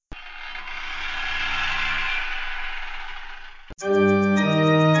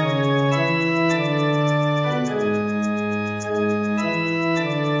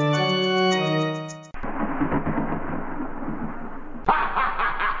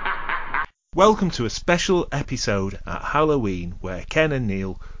Welcome to a special episode at Halloween where Ken and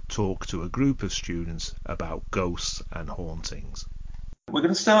Neil talk to a group of students about ghosts and hauntings. We're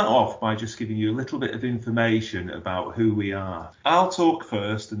going to start off by just giving you a little bit of information about who we are. I'll talk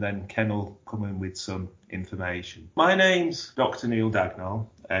first and then Ken will come in with some information. My name's Dr. Neil Dagnall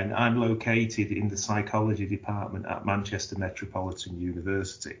and I'm located in the psychology department at Manchester Metropolitan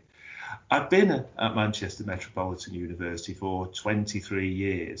University. I've been at Manchester Metropolitan University for 23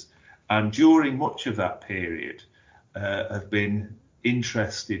 years. And during much of that period, have been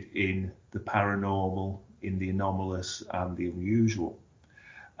interested in the paranormal, in the anomalous and the unusual.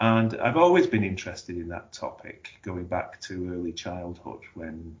 And I've always been interested in that topic, going back to early childhood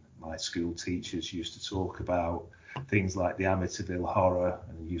when my school teachers used to talk about things like the Amityville Horror,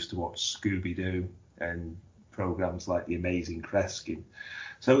 and I used to watch Scooby-Doo and programs like The Amazing Kreskin.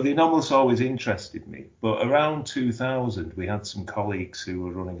 So the anomalous always interested me, but around 2000 we had some colleagues who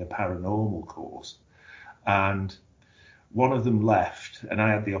were running a paranormal course and one of them left and I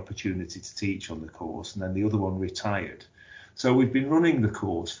had the opportunity to teach on the course and then the other one retired. So we've been running the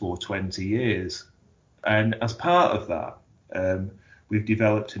course for 20 years and as part of that we've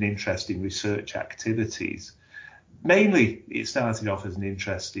developed an interest in research activities. Mainly, it started off as an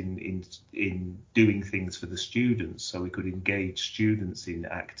interest in doing things for the students, so we could engage students in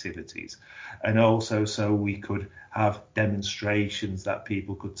activities, and also so we could have demonstrations that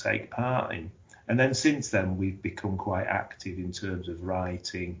people could take part in. And then since then, we've become quite active in terms of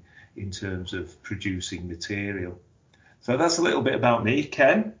writing, in terms of producing material. So that's a little bit about me.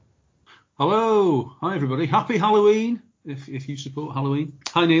 Ken? Hello. Hi, everybody. Happy Halloween, if you support Halloween.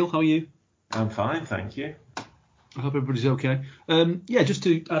 Hi, Neil. How are you? I'm fine, thank you. I hope everybody's okay. Just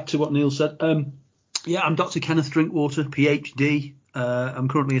to add to what Neil said, I'm Dr. Kenneth Drinkwater, PhD. I'm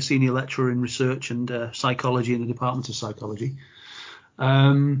currently a senior lecturer in research and psychology in the Department of Psychology.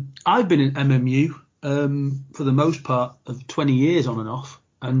 I've been in MMU for the most part of 20 years on and off.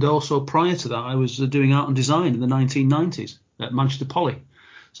 And also prior to that, I was doing art and design in the 1990s at Manchester Poly.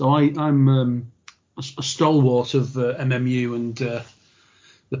 So I'm a stalwart of MMU and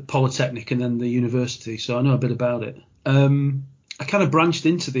the Polytechnic and then the university, so I know a bit about it. I kind of branched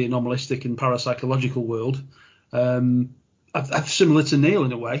into the anomalistic and parapsychological world. I'm similar to Neil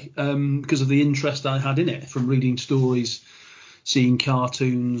in a way, because of the interest I had in it from reading stories, seeing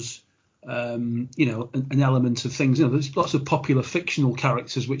cartoons, an element of things. There's lots of popular fictional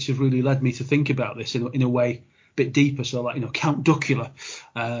characters which have really led me to think about this in a way a bit deeper. So like, Count Duckula,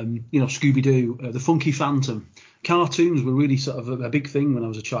 Scooby-Doo, the Funky Phantom. Cartoons were really sort of a big thing when I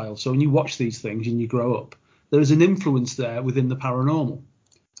was a child. So when you watch these things and you grow up, there is an influence there within the paranormal.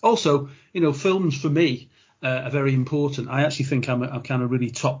 Also, films for me are very important. I actually think I'm a kind of really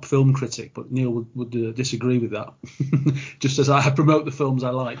top film critic, but Neil would disagree with that. Just as I promote the films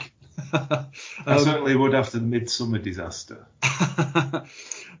I like. I certainly would after the Midsummer disaster.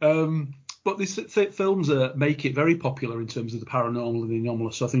 But these films make it very popular in terms of the paranormal and the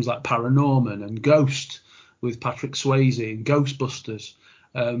anomalous. So things like Paranorman and Ghost with Patrick Swayze and Ghostbusters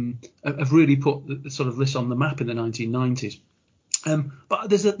have really put sort of this on the map in the 1990s.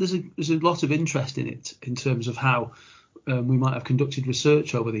 But there's a lot of interest in it in terms of how we might have conducted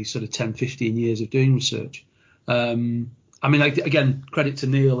research over these sort of 10, 15 years of doing research. Again, credit to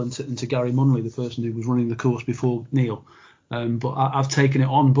Neil and to Gary Munley, the person who was running the course before Neil. But I've taken it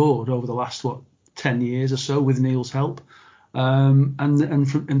on board over the last 10 years or so with Neil's help.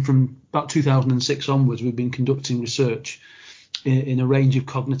 And from about 2006 onwards, we've been conducting research in a range of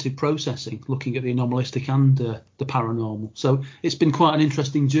cognitive processing, looking at the anomalistic and the paranormal. So it's been quite an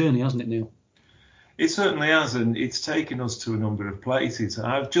interesting journey, hasn't it, Neil? It certainly has, and it's taken us to a number of places.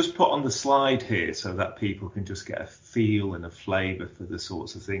 I've just put on the slide here so that people can just get a feel and a flavour for the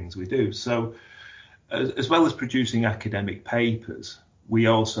sorts of things we do. So as well as producing academic papers, we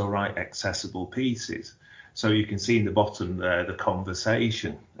also write accessible pieces. So you can see in the bottom there the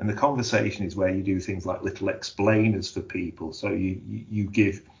conversation. And the conversation is where you do things like little explainers for people. So you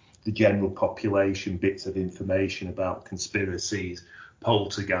give the general population bits of information about conspiracies,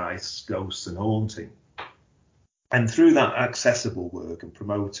 poltergeists, ghosts and haunting. And through that accessible work and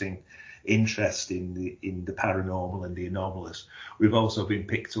promoting interest in the paranormal and the anomalous, we've also been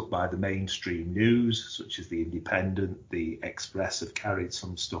picked up by the mainstream news, such as the Independent, the Express have carried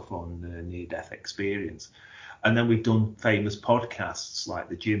some stuff on near-death experience. And then we've done famous podcasts like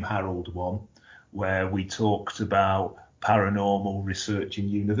the Jim Harold one, where we talked about paranormal research in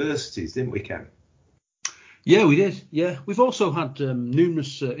universities, didn't we, Ken? Yeah, we did. Yeah, we've also had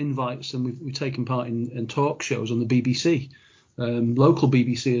numerous invites, and we've taken part in talk shows on the BBC, local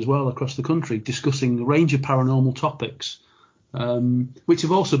BBC as well across the country, discussing a range of paranormal topics. which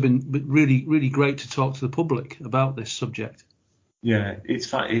have also been really, really great to talk to the public about this subject. Yeah,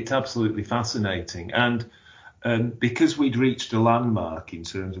 it's absolutely fascinating. And because we'd reached a landmark in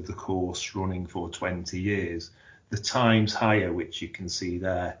terms of the course running for 20 years, the Times Higher, which you can see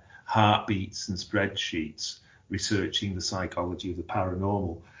there, Heartbeats and Spreadsheets, researching the psychology of the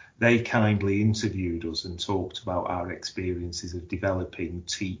paranormal, they kindly interviewed us and talked about our experiences of developing,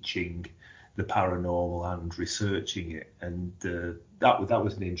 teaching the paranormal and researching it. And that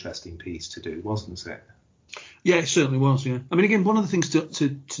was an interesting piece to do, wasn't it? Yeah, it certainly was, yeah. I mean, again, one of the things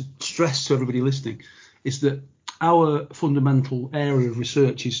to stress to everybody listening is that our fundamental area of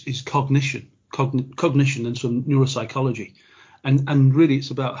research is cognition and some neuropsychology. And really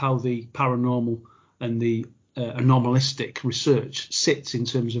it's about how the paranormal and the anomalistic research sits in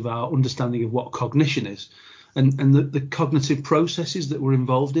terms of our understanding of what cognition is and the cognitive processes that we're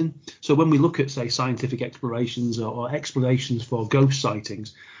involved in. So when we look at, say, scientific explorations or explanations for ghost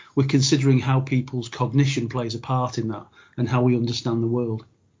sightings, we're considering how people's cognition plays a part in that and how we understand the world.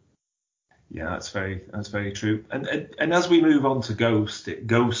 Yeah, that's very true. And as we move on to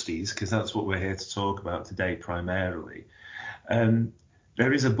ghosties, because that's what we're here to talk about today primarily,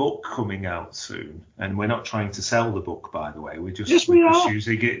 there is a book coming out soon, and we're not trying to sell the book, by the way. We're just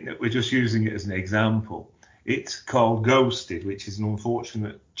using it as an example. It's called Ghosted, which is an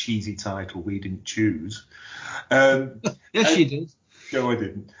unfortunate cheesy title we didn't choose. Yes, you did. No, I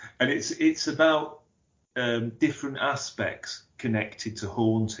didn't. And it's about different aspects connected to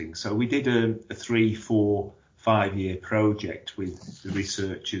haunting. So we did a 3, 4, 5-year project with the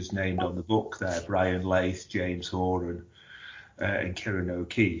researchers named on the book there, Brian Laith, James Horan, and Kieran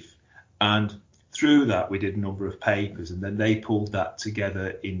O'Keefe. And through that, we did a number of papers, and then they pulled that together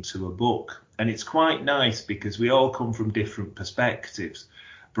into a book. And it's quite nice because we all come from different perspectives.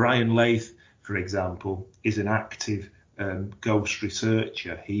 Brian Laith, for example, is an active ghost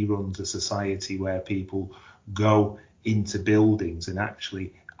researcher. He runs a society where people go into buildings and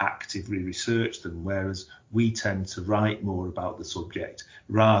actually actively research them, whereas we tend to write more about the subject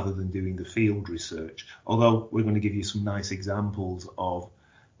rather than doing the field research. Although we're going to give you some nice examples of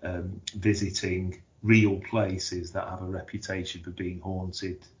visiting real places that have a reputation for being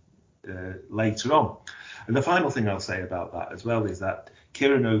haunted later on. And the final thing I'll say about that as well is that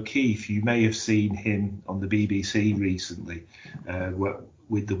Kieran O'Keefe, you may have seen him on the BBC recently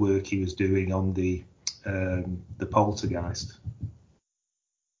with the work he was doing on the poltergeist.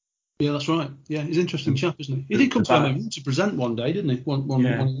 Yeah, that's right. Yeah, he's an interesting chap, isn't he? He did come to present one day, didn't he?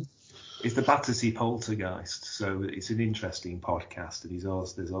 One. It's the Battersea Poltergeist, so it's an interesting podcast, and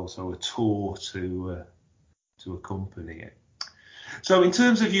there's also a tour to accompany it. So in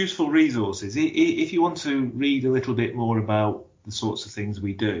terms of useful resources, if you want to read a little bit more about the sorts of things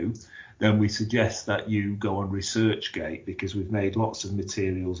we do, then we suggest that you go on ResearchGate, because we've made lots of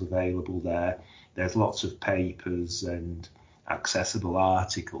materials available there. There's lots of papers and accessible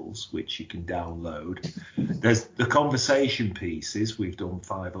articles which you can download. There's the conversation pieces. We've done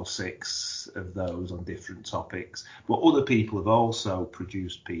 5 or 6 of those on different topics, but other people have also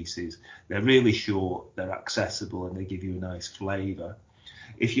produced pieces. They're really short, they're accessible, and they give you a nice flavour.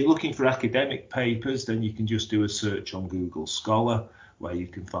 If you're looking for academic papers, then you can just do a search on Google Scholar, where you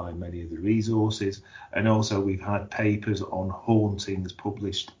can find many of the resources. And also we've had papers on hauntings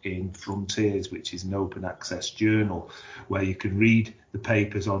published in Frontiers, which is an open access journal, where you can read the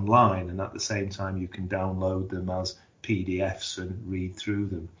papers online, and at the same time you can download them as PDFs and read through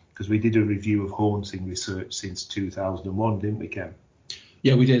them. Because we did a review of haunting research since 2001, didn't we, Ken?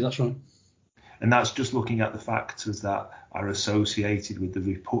 Yeah, we did, that's right. And that's just looking at the factors that are associated with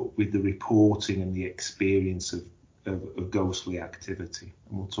the reporting and the experience of ghostly activity,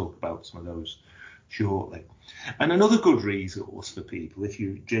 and we'll talk about some of those shortly. And another good resource for people, if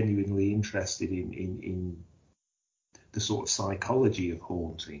you're genuinely interested in the sort of psychology of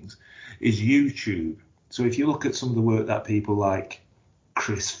hauntings, is YouTube. So if you look at some of the work that people like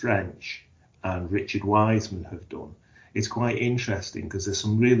Chris French and Richard Wiseman have done, it's quite interesting because there's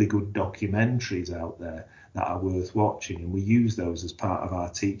some really good documentaries out there that are worth watching, and we use those as part of our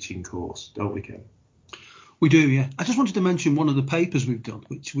teaching course, don't we, Ken? We do, yeah. I just wanted to mention one of the papers we've done,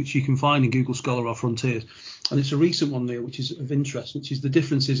 which you can find in Google Scholar or Frontiers, and it's a recent one there, which is of interest, which is the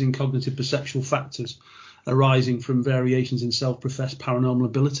differences in cognitive perceptual factors arising from variations in self-professed paranormal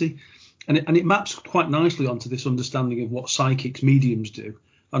ability, and it maps quite nicely onto this understanding of what psychics, mediums do,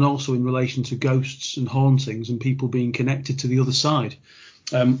 and also in relation to ghosts and hauntings and people being connected to the other side.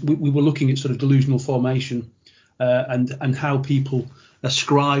 We were looking at sort of delusional formation and how people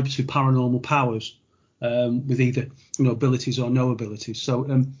ascribe to paranormal powers with either abilities or no abilities.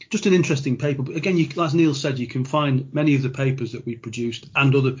 So just an interesting paper. But again, as Neil said, you can find many of the papers that we produced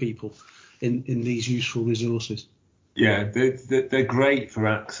and other people in these useful resources. Yeah, they're great for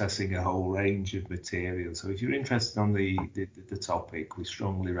accessing a whole range of material. So if you're interested on the topic, we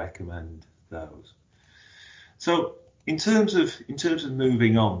strongly recommend those. So in terms of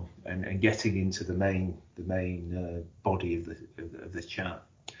moving on and getting into the main body of the chat,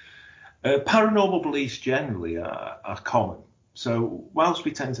 paranormal beliefs generally are common. So whilst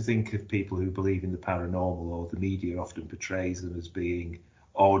we tend to think of people who believe in the paranormal, or the media often portrays them as being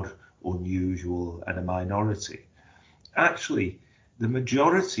odd, unusual, and a minority, actually, the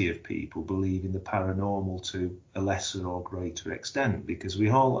majority of people believe in the paranormal to a lesser or greater extent, because we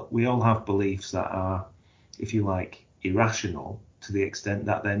all have beliefs that are, if you like, irrational to the extent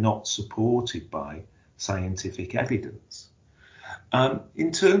that they're not supported by scientific evidence.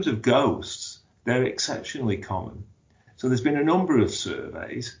 In terms of ghosts, they're exceptionally common. So there's been a number of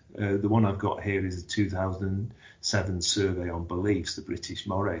surveys. The one I've got here is a 2007 survey on beliefs, the British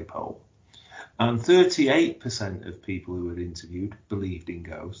Moray poll. And 38% of people who were interviewed believed in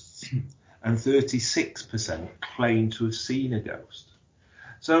ghosts, and 36% claimed to have seen a ghost.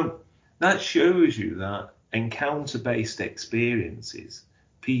 So that shows you that encounter-based experiences,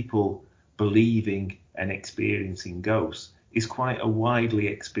 people believing and experiencing ghosts, is quite a widely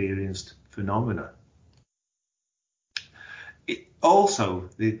experienced phenomenon. Also,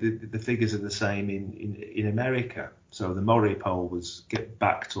 the figures are the same in America. So the Moray poll was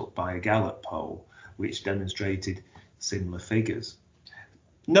backed up by a Gallup poll, which demonstrated similar figures.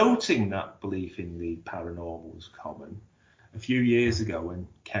 Noting that belief in the paranormal was common, a few years ago when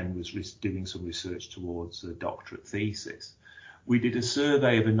Ken was doing some research towards a doctorate thesis, we did a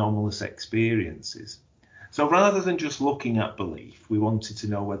survey of anomalous experiences. So rather than just looking at belief, we wanted to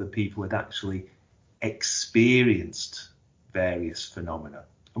know whether people had actually experienced various phenomena.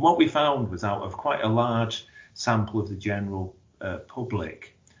 And what we found was, out of quite a large sample of the general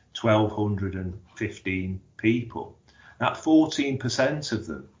public, 1,215 people, that 14% of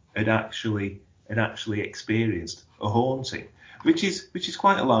them had actually experienced a haunting, which is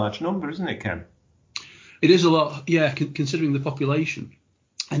quite a large number, isn't it, Ken? It is a lot, yeah, considering the population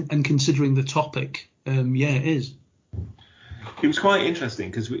and considering the topic. Yeah, it is. It was quite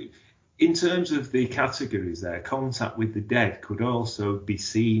interesting because in terms of the categories there, contact with the dead could also be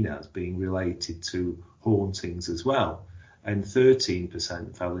seen as being related to hauntings as well, and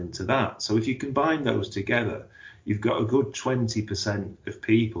 13% fell into that. So if you combine those together, you've got a good 20% of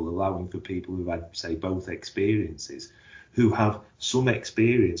people, allowing for people who've had, say, both experiences, who have some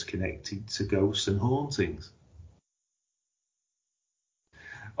experience connected to ghosts and hauntings.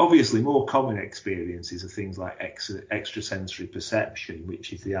 Obviously, more common experiences are things like extrasensory perception,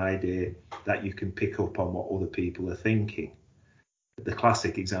 which is the idea that you can pick up on what other people are thinking. The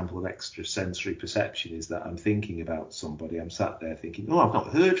classic example of extrasensory perception is that I'm thinking about somebody, I'm sat there thinking, oh, I've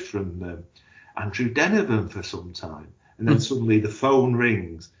not heard from Andrew Denovan for some time. And then suddenly the phone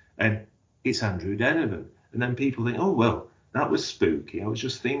rings and it's Andrew Denovan. And then people think, oh, well, that was spooky. I was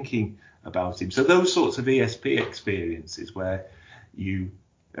just thinking about him. So those sorts of ESP experiences where you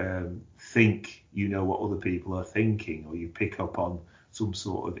think you know what other people are thinking, or you pick up on some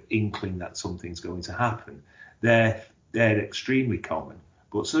sort of inkling that something's going to happen, they're extremely common.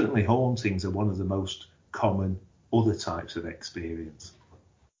 But certainly hauntings are one of the most common other types of experience.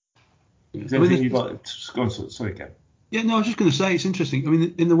 Is there anything you've got to go on? Sorry, Ken. Yeah, no, I was just going to say it's interesting. I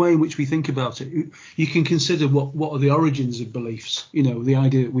mean, in the way in which we think about it, you can consider what are the origins of beliefs. You know, the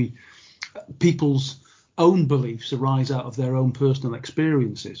idea that people's own beliefs arise out of their own personal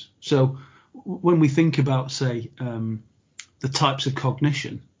experiences. So when we think about, say, the types of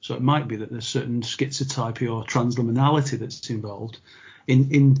cognition, so it might be that there's certain schizotypy or transliminality that's involved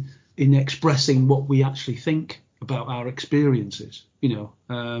in expressing what we actually think about our experiences. You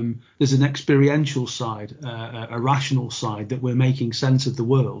know, there's an experiential side, a rational side that we're making sense of the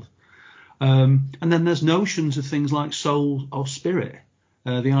world. And then there's notions of things like soul or spirit,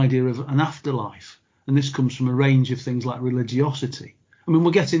 the idea of an afterlife. And this comes from a range of things like religiosity. I mean,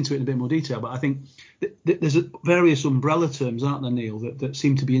 we'll get into it in a bit more detail, but I think there's various umbrella terms, aren't there, Neil, that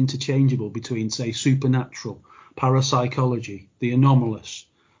seem to be interchangeable between, say, supernatural, parapsychology, the anomalous,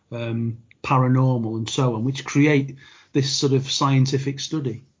 paranormal, and so on, which create this sort of scientific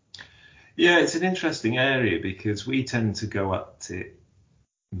study. Yeah, it's an interesting area because we tend to go at it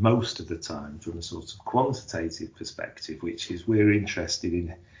most of the time from a sort of quantitative perspective, which is we're interested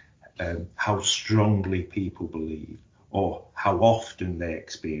in how strongly people believe or how often they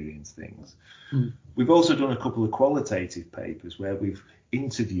experience things. We've also done a couple of qualitative papers where we've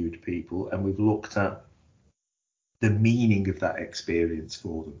interviewed people and we've looked at the meaning of that experience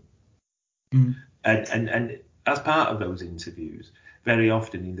for them. And as part of those interviews, very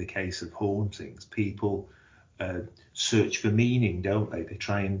often in the case of hauntings, people search for meaning, don't they? They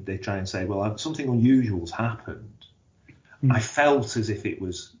try and say, well, something unusual's happened. I felt as if it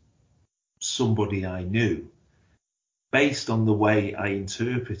was somebody I knew. Based on the way I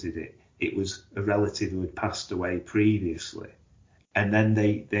interpreted it, it was a relative who had passed away previously. And then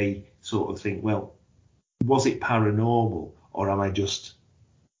they sort of think, well, was it paranormal, or am I just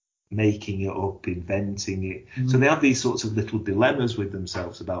making it up, inventing it? So they have these sorts of little dilemmas with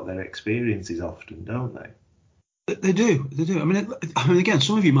themselves about their experiences often, don't they? They do. I mean, again,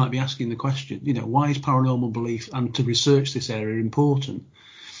 some of you might be asking the question, why is paranormal belief and to research this area important?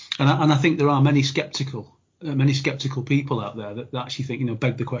 And I think there are many skeptical people out there that actually think,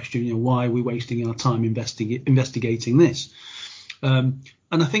 beg the question, why are we wasting our time investigating this?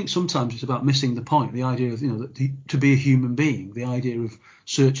 And I think sometimes it's about missing the point, the idea of, that to be a human being, the idea of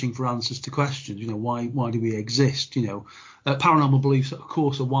searching for answers to questions, why do we exist? Paranormal beliefs, of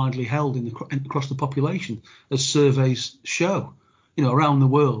course, are widely held across the population, as surveys show. Around the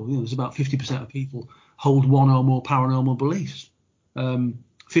world, there's about 50% of people hold one or more paranormal beliefs.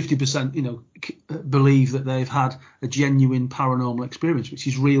 50%, believe that they've had a genuine paranormal experience, which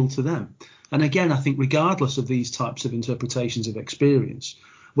is real to them. And again, I think regardless of these types of interpretations of experience,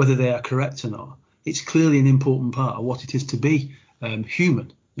 whether they are correct or not, it's clearly an important part of what it is to be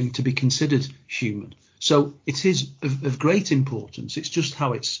human and to be considered human. So it is of great importance. It's just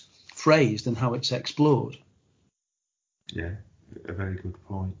how it's phrased and how it's explored. Yeah, a very good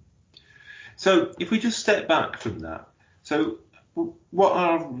point. So if we just step back from that, so what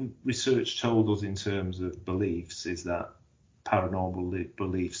our research told us in terms of beliefs is that paranormal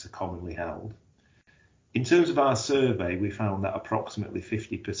beliefs are commonly held. In terms of our survey, we found that approximately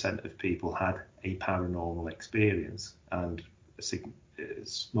 50% of people had a paranormal experience, and a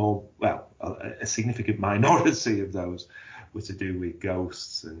significant minority of those were to do with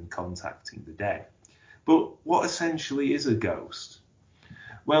ghosts and contacting the dead. But what essentially is a ghost?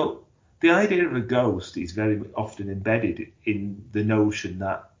 Well, the idea of a ghost is very often embedded in the notion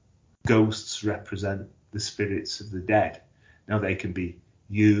that ghosts represent the spirits of the dead. Now, they can be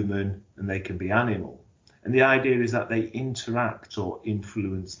human and they can be animal. And the idea is that they interact or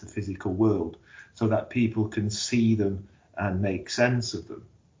influence the physical world so that people can see them and make sense of them.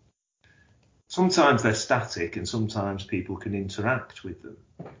 Sometimes they're static and sometimes people can interact with them.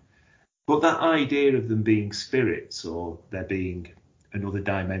 But that idea of them being spirits, or there being another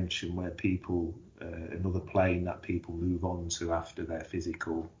dimension where people, another plane that people move on to after their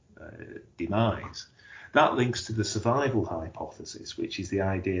physical demise, that links to the survival hypothesis, which is the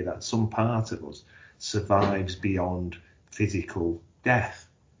idea that some part of us survives beyond physical death.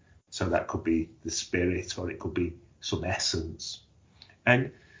 So that could be the spirit, or it could be some essence.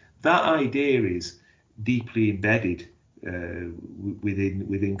 And that idea is deeply embedded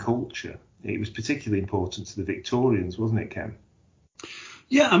within culture. It was particularly important to the Victorians, wasn't it, Ken?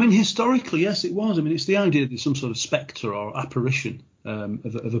 Yeah, I mean, historically, yes, it was. I mean, it's the idea that there's some sort of spectre or apparition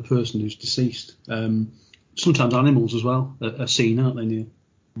of a person who's deceased. Sometimes animals as well are seen, aren't they, Neil?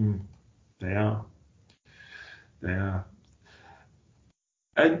 They are.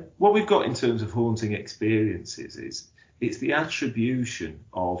 And what we've got in terms of haunting experiences is it's the attribution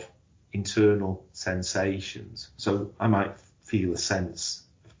of internal sensations. So I might feel a sense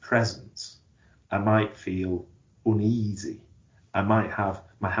of presence. I might feel uneasy. My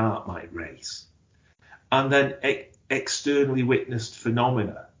heart might race. And then externally witnessed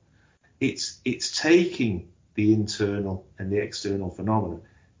phenomena. It's taking the internal and the external phenomena,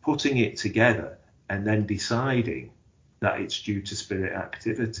 putting it together, and then deciding that it's due to spirit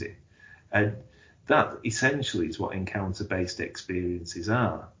activity. And that essentially is what encounter-based experiences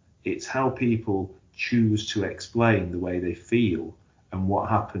are. It's how people choose to explain the way they feel and what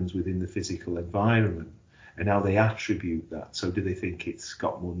happens within the physical environment, and how they attribute that. So do they think it's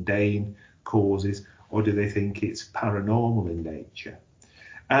got mundane causes, or do they think it's paranormal in nature?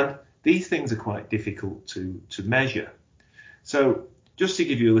 And these things are quite difficult to measure. So just to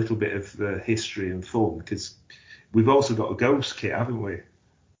give you a little bit of history and fun, because we've also got a ghost kit, haven't we?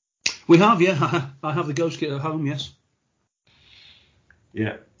 We have, yeah. I have the ghost kit at home, yes.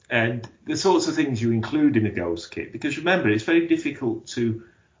 Yeah, and the sorts of things you include in a ghost kit, because remember, it's very difficult to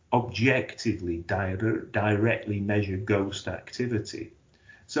objectively, directly measure ghost activity.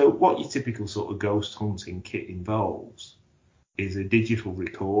 So what your typical sort of ghost hunting kit involves is a digital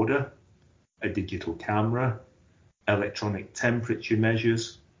recorder, a digital camera, electronic temperature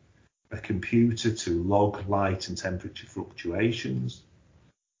measures, a computer to log light and temperature fluctuations,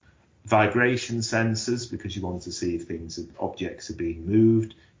 vibration sensors, because you want to see if objects are being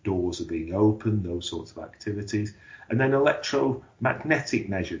moved, doors are being opened, those sorts of activities. And then electromagnetic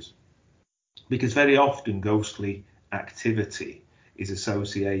measures, because very often ghostly activity is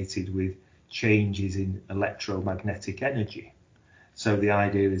associated with changes in electromagnetic energy. So the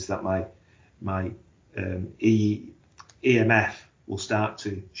idea is that my EMF will start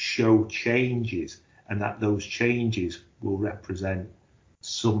to show changes, and that those changes will represent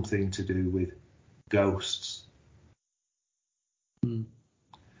something to do with ghosts.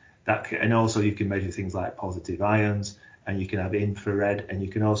 And also you can measure things like positive ions, and you can have infrared, and you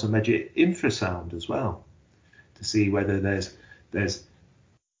can also measure infrasound as well to see whether there's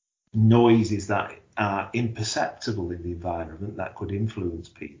noises that are imperceptible in the environment that could influence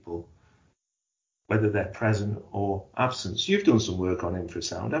people, whether they're present or absent. So you've done some work on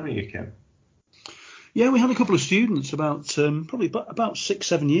infrasound, haven't you, Ken? Yeah, we had a couple of students about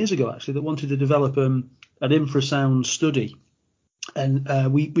 6-7 years ago, actually, that wanted to develop an infrasound study. And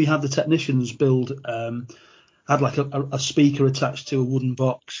we had the technicians build, had like a speaker attached to a wooden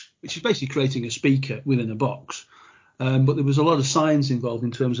box, which is basically creating a speaker within a box. But there was a lot of science involved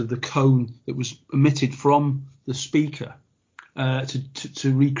in terms of the cone that was emitted from the speaker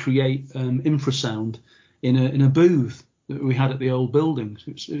to recreate infrasound in a booth that we had at the old buildings.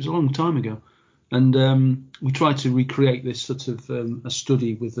 It was a long time ago. And we tried to recreate this sort of a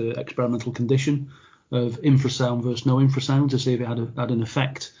study with the experimental condition of infrasound versus no infrasound to see if it had an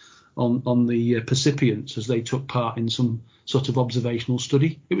effect on the percipients as they took part in some sort of observational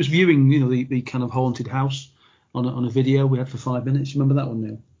study. It was viewing, the kind of haunted house on a video we had for 5 minutes. You remember that one,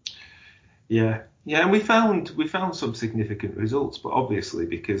 Neil? Yeah, and we found some significant results, but obviously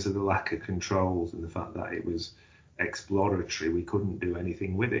because of the lack of controls and the fact that it was exploratory, we couldn't do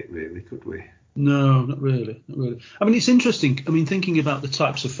anything with it, really, could we? No, not really. I mean, it's interesting. I mean, thinking about the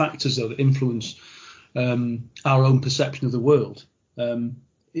types of factors though that influence our own perception of the world.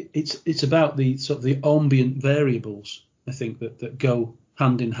 It's about the sort of the ambient variables, I think, that go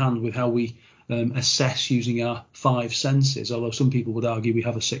hand in hand with how we assess using our 5 senses. Although some people would argue we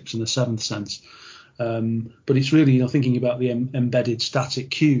have a 6th and a 7th sense. But it's really, thinking about the embedded static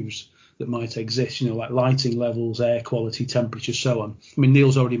cues that might exist, like lighting levels, air quality, temperature, so on. I mean,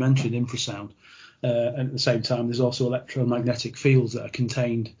 Neil's already mentioned infrasound. And at the same time, there's also electromagnetic fields that are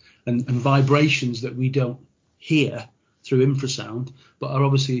contained and vibrations that we don't hear through infrasound, but are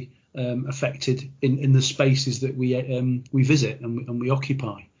obviously affected in the spaces that we visit and we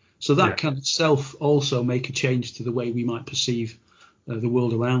occupy. So that can itself also make a change to the way we might perceive the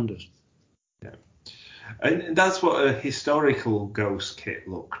world around us. Yeah. And that's what a historical ghost kit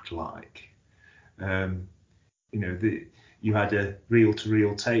looked like. You had a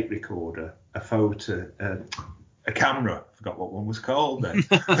reel-to-reel tape recorder, a photo, a camera. I forgot what one was called then.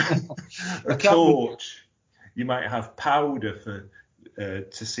 a torch. You might have powder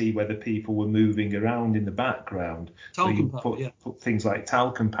to see whether people were moving around in the background. Talcum so you put things like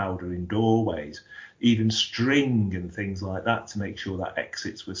talcum powder in doorways, even string and things like that to make sure that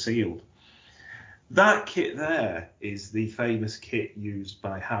exits were sealed. That kit there is the famous kit used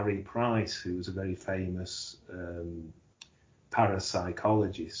by Harry Price, who was a very famous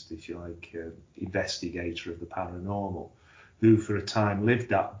parapsychologist, if you like, investigator of the paranormal, who for a time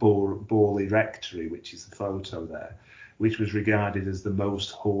lived at Borley Rectory, which is the photo there, which was regarded as the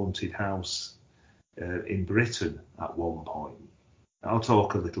most haunted house in Britain at one point. I'll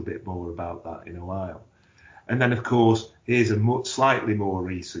talk a little bit more about that in a while. And then, of course, here's a slightly more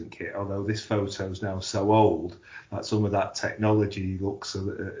recent kit, although this photo is now so old that some of that technology looks a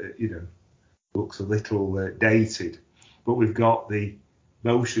little dated. But we've got the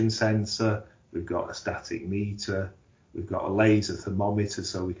motion sensor, we've got a static meter, we've got a laser thermometer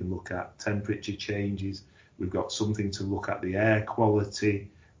so we can look at temperature changes, we've got something to look at the air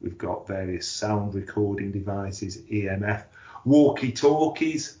quality, we've got various sound recording devices, EMF,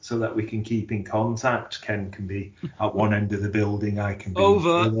 walkie-talkies so that we can keep in contact. Ken can be at one end of the building, I can be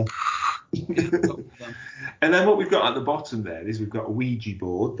over. And then what we've got at the bottom there is we've got a Ouija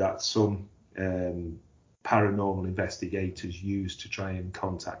board that some paranormal investigators use to try and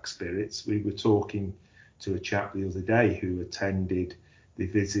contact spirits. We were talking to a chap the other day who attended the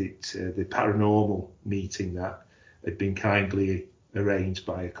paranormal meeting that had been kindly arranged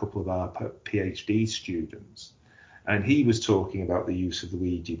by a couple of our PhD students. And he was talking about the use of the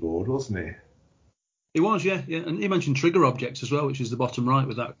Ouija board, wasn't he? He was, yeah. And he mentioned trigger objects as well, which is the bottom right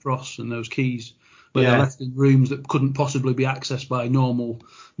with that cross and those keys. But they're left in rooms that couldn't possibly be accessed by normal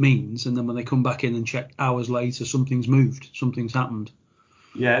means. And then when they come back in and check hours later, something's moved, something's happened.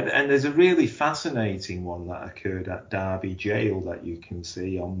 Yeah, and there's a really fascinating one that occurred at Derby Jail that you can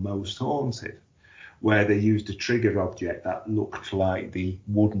see on Most Haunted, where they used a trigger object that looked like the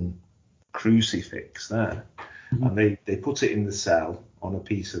wooden crucifix there. Mm-hmm. And they put it in the cell on a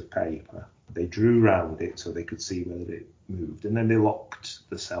piece of paper. They drew round it so they could see whether it moved. And then they locked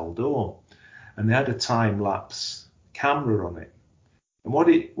the cell door. And they had a time-lapse camera on it. And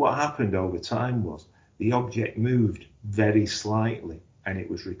what happened over time was the object moved very slightly and it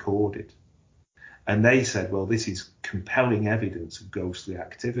was recorded. And they said, well, this is compelling evidence of ghostly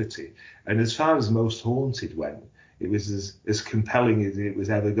activity. And as far as Most Haunted went, it was as compelling as it was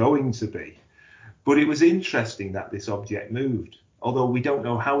ever going to be. But it was interesting that this object moved, although we don't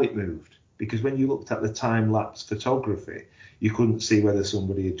know how it moved, because when you looked at the time-lapse photography, you couldn't see whether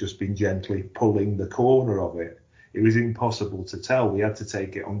somebody had just been gently pulling the corner of it. It was impossible to tell. We had to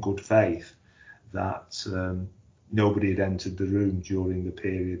take it on good faith that nobody had entered the room during the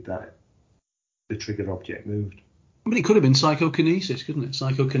period that the trigger object moved. I mean, it could have been psychokinesis, couldn't it?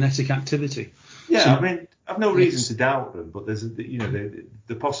 Psychokinetic activity. Yeah, I mean, I've no reason to doubt them, but there's,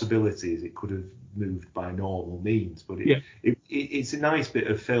 the possibility is it could have moved by normal means. But it's a nice bit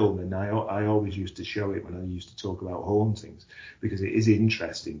of film, and I always used to show it when I used to talk about hauntings, because it is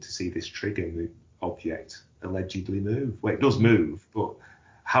interesting to see this trigger object allegedly move. Well, it does move, but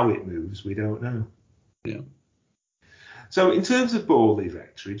how it moves, we don't know. Yeah. So in terms of Borley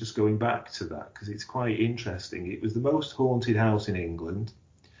Rectory, just going back to that, because it's quite interesting, it was the most haunted house in England.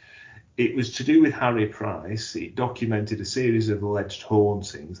 It was to do with Harry Price. It documented a series of alleged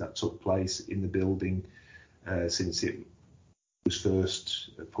hauntings that took place in the building since it was first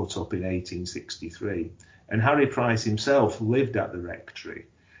put up in 1863. And Harry Price himself lived at the rectory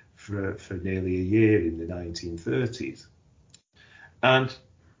for nearly a year in the 1930s. And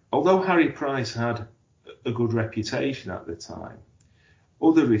although Harry Price had a good reputation at the time,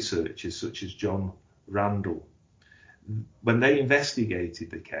 other researchers such as John Randall, when they investigated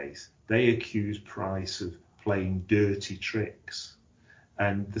the case, they accused Price of playing dirty tricks.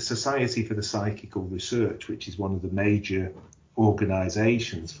 And the Society for the Psychical Research, which is one of the major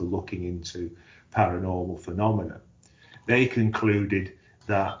organisations for looking into paranormal phenomena, they concluded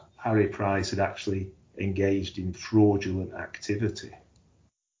that Harry Price had actually engaged in fraudulent activity.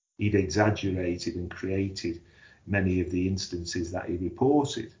 He'd exaggerated and created many of the instances that he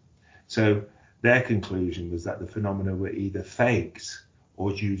reported. So their conclusion was that the phenomena were either fakes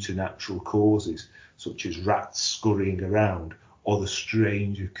or due to natural causes, such as rats scurrying around or the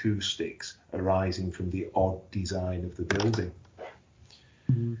strange acoustics arising from the odd design of the building.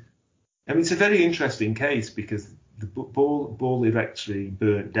 Mm-hmm. I mean, it's a very interesting case because the Borley Rectory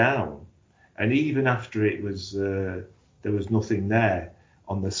burnt down, and even after it was there was nothing there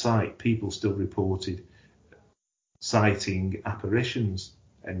on the site, people still reported citing apparitions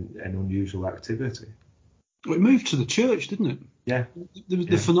and unusual activity. Well, it moved to the church, didn't it? Yeah.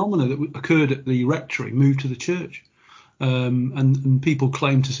 The phenomena that occurred at the rectory moved to the church, and people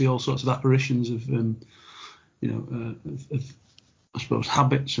claim to see all sorts of apparitions of, of I suppose,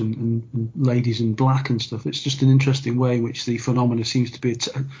 habits and ladies in black and stuff. It's just an interesting way in which the phenomena seems to be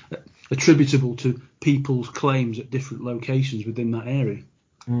attributable to people's claims at different locations within that area.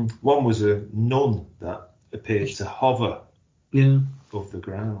 One was a nun that appeared to hover above the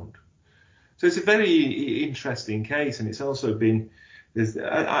ground. So it's a very interesting case, and it's also been.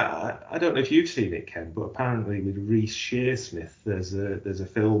 I don't know if you've seen it, Ken, but apparently with Reece Shearsmith, there's a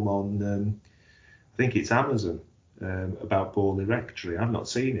film on I think it's Amazon about Borley Rectory. I've not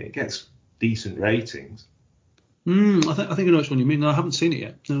seen it. It gets decent ratings. I think I know which one you mean. No, I haven't seen it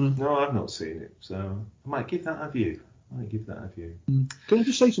yet. No, I've not seen it, so I might give that a view. Can I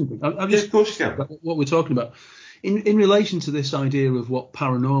just say something? Yes, of course you can. What we're talking about. In relation to this idea of what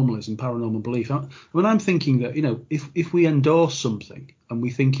paranormal is and paranormal belief, I'm thinking that, if we endorse something and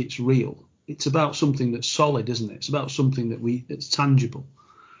we think it's real, it's about something that's solid, isn't it? It's about something that's tangible,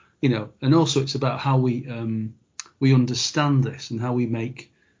 and also it's about how we understand this and how we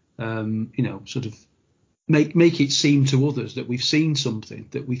make, sort of make it seem to others that we've seen something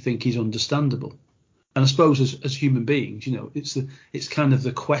that we think is understandable. And I suppose as human beings, it's kind of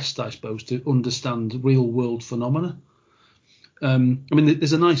the quest, I suppose, to understand real world phenomena.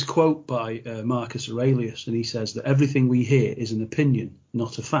 There's a nice quote by Marcus Aurelius, and he says that everything we hear is an opinion,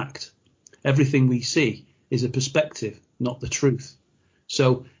 not a fact. Everything we see is a perspective, not the truth.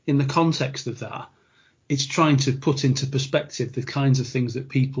 So in the context of that, it's trying to put into perspective the kinds of things that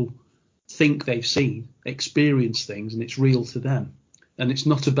people think they've seen, experience things, and it's real to them. And it's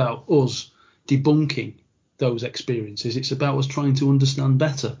not about us debunking those experiences. It's about us trying to understand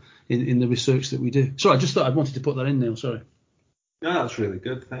better in the research that we do. Sorry, I just thought I wanted to put that in, Neil. Sorry. No, that's really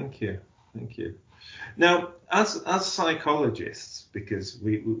good. Thank you. Now, as psychologists, because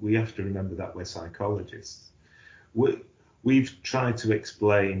we have to remember that we're psychologists, we've tried to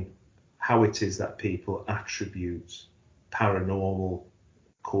explain how it is that people attribute paranormal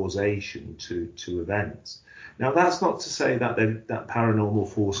causation to events. Now, that's not to say that that paranormal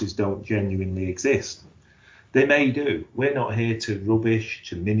forces don't genuinely exist. They may do. We're not here to rubbish,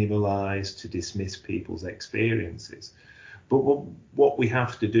 to minimalise, to dismiss people's experiences. But what we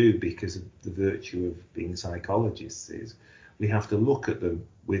have to do, because of the virtue of being psychologists, is we have to look at them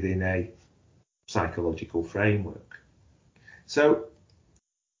within a psychological framework. So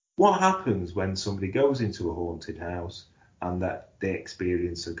what happens when somebody goes into a haunted house and that they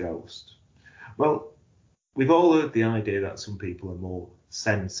experience a ghost? Well, we've all heard the idea that some people are more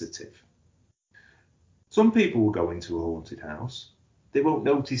sensitive. Some people will go into a haunted house, they won't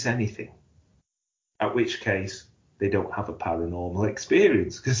notice anything, at which case they don't have a paranormal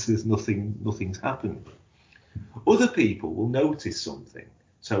experience because there's nothing's happened. Other people will notice something.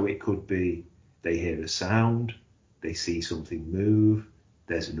 So it could be they hear a sound, they see something move,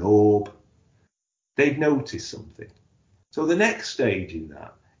 there's an orb. They've noticed something. So the next stage in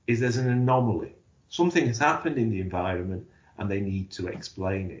that is there's an anomaly. Something has happened in the environment and they need to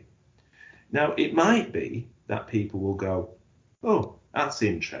explain it. Now, it might be that people will go, oh, that's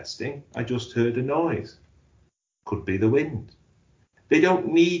interesting. I just heard a noise. Could be the wind. They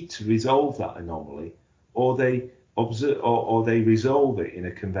don't need to resolve that anomaly, or they observe, or they resolve it in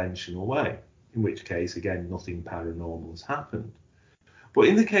a conventional way, in which case, again, nothing paranormal has happened. But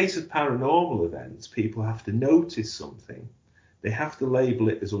in the case of paranormal events, people have to notice something, they have to label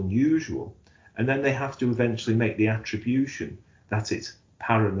it as unusual, and then they have to eventually make the attribution that it's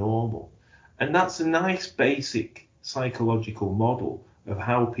paranormal. And that's a nice basic psychological model of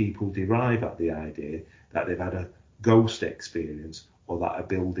how people derive at the idea that they've had a ghost experience or that a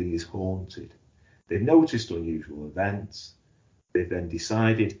building is haunted. They've noticed unusual events. They've then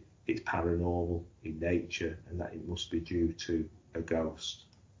decided it's paranormal in nature and that it must be due to a ghost.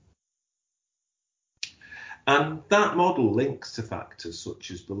 And that model links to factors such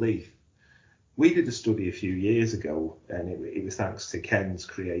as belief. We did a study a few years ago, and it was thanks to Ken's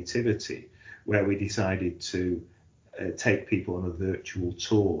creativity, where we decided to take people on a virtual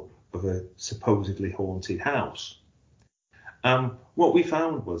tour of a supposedly haunted house. What we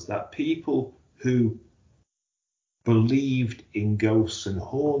found was that people who believed in ghosts and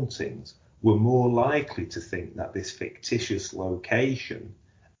hauntings were more likely to think that this fictitious location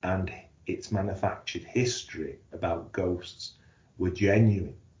and its manufactured history about ghosts were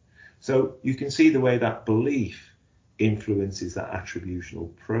genuine. So you can see the way that belief influences that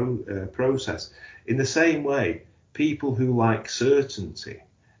attributional process. In the same way, people who like certainty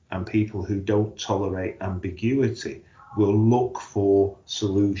and people who don't tolerate ambiguity will look for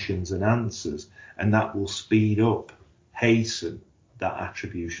solutions and answers, and that will speed up, hasten that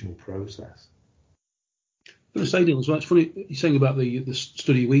attributional process. I'm going to say, Neil, as well, it's funny you're saying about the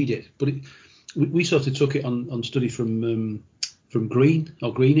study we did, but we sort of took it on study from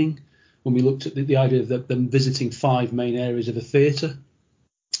Greening, when we looked at the idea of them visiting 5 main areas of a theatre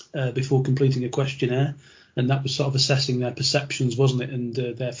before completing a questionnaire, and that was sort of assessing their perceptions, wasn't it, and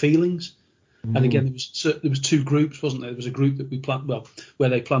their feelings. Mm. And again, there was 2 groups, wasn't there? There was a group that where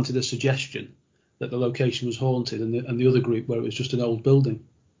they planted a suggestion that the location was haunted, and the other group where it was just an old building.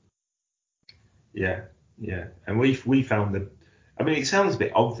 Yeah, and we found that. I mean, it sounds a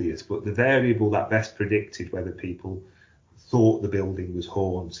bit obvious, but the variable that best predicted whether people thought the building was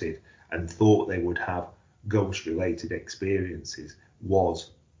haunted and thought they would have ghost-related experiences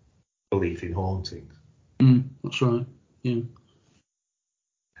was belief in hauntings. That's right. Yeah.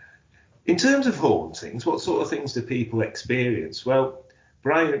 In terms of hauntings, what sort of things do people experience? Well,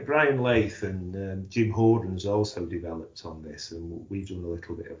 Brian Lath and Jim Horden's also developed on this, and we've done a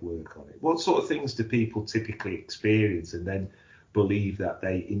little bit of work on it. What sort of things do people typically experience and then believe that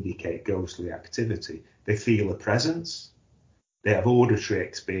they indicate ghostly activity? They feel a presence. They have auditory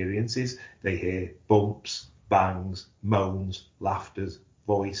experiences. They hear bumps, bangs, moans, laughters,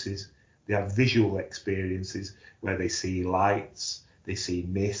 voices. They have visual experiences where they see lights, they see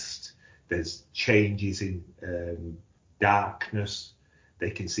mist, there's changes in darkness.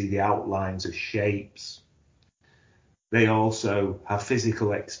 They can see the outlines of shapes. They also have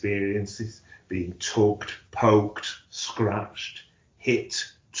physical experiences, being tugged, poked, scratched, hit,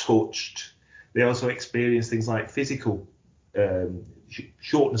 touched. They also experience things like physical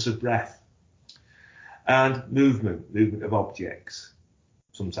shortness of breath and movement of objects.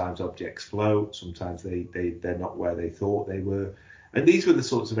 Sometimes objects float, sometimes they're not where they thought they were. And these were the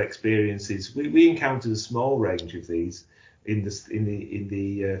sorts of experiences. We encountered a small range of these, in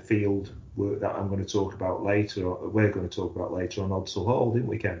the field work that I'm going to talk about later, or we're going to talk about later on Odsal Hall, didn't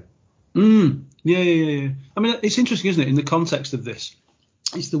we, Ken? Yeah. I mean, it's interesting, isn't it, in the context of this?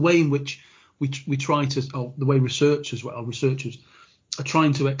 It's the way in which we try to, or the way researchers are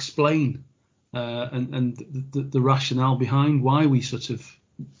trying to explain and the rationale behind why we sort of,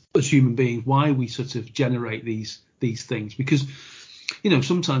 as human beings, why we sort of generate these things. Because,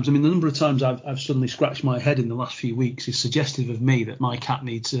 sometimes, I mean, the number of times I've suddenly scratched my head in the last few weeks is suggestive of me that my cat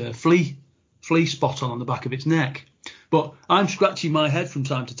needs a flea spot on the back of its neck. But I'm scratching my head from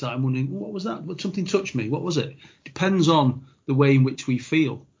time to time wondering, what was that? Something touched me. What was it? Depends on the way in which we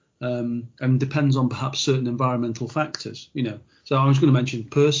feel, and depends on perhaps certain environmental factors, So I was going to mention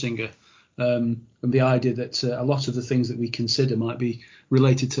Persinger, and the idea that a lot of the things that we consider might be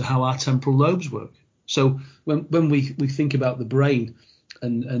related to how our temporal lobes work. So when we think about the brain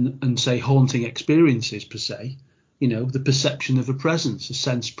and say haunting experiences per se, the perception of a presence, a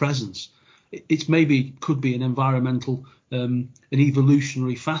sense presence, it's maybe could be an environmental, an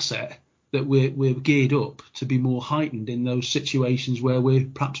evolutionary facet that we're geared up to be more heightened in those situations where we're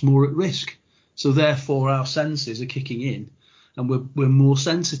perhaps more at risk. So therefore our senses are kicking in, and we're more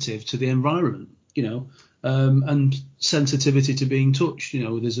sensitive to the environment, and sensitivity to being touched.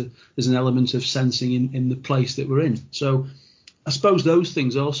 There's an element of sensing in the place that we're in. So I suppose those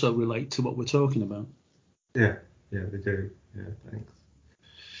things also relate to what we're talking about. Yeah, they do. Yeah, thanks.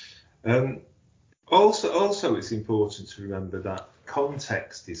 Also, it's important to remember that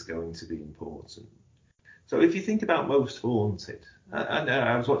context is going to be important. So if you think about most haunted,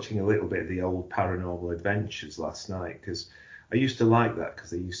 I was watching a little bit of the old Paranormal Adventures last night, because I used to like that,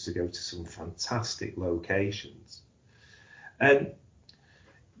 because they used to go to some fantastic locations. And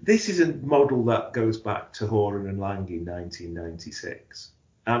this is a model that goes back to Horan and Lang in 1996.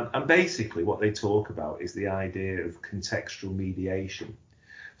 And basically what they talk about is the idea of contextual mediation.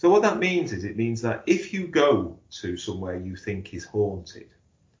 So what that means is, it means that if you go to somewhere you think is haunted,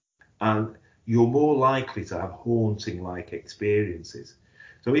 and you're more likely to have haunting-like experiences.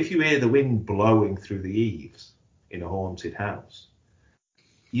 So if you hear the wind blowing through the eaves in a haunted house,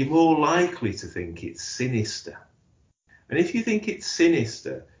 you're more likely to think it's sinister. And if you think it's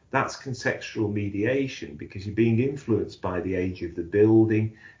sinister, that's contextual mediation, because you're being influenced by the age of the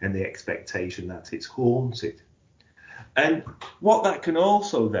building and the expectation that it's haunted. And what that can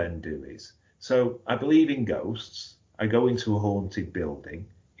also then do is, so I believe in ghosts, I go into a haunted building,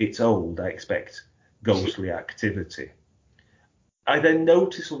 it's old, I expect ghostly activity. I then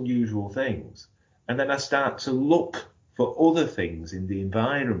notice unusual things, and then I start to look for other things in the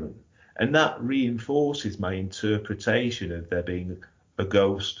environment, and that reinforces my interpretation of there being a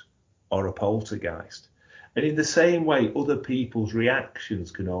ghost or a poltergeist. And in the same way, other people's reactions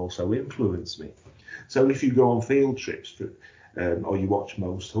can also influence me. So if you go on field trips or you watch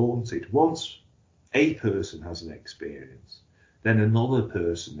Most Haunted, once a person has an experience, then another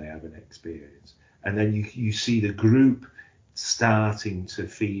person may have an experience. And then you see the group starting to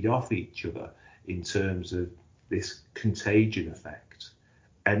feed off each other in terms of this contagion effect.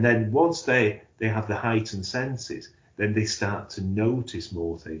 And then once they have the heightened senses, then they start to notice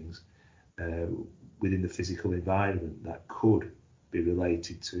more things within the physical environment that could be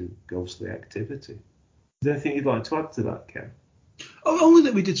related to ghostly activity. Is there anything you'd like to add to that, Ken? Only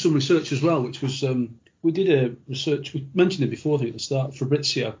that we did some research as well, which was we did a research. We mentioned it before, I think, at the start.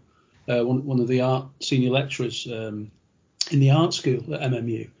 Fabrizio, one of the art senior lecturers in the art school at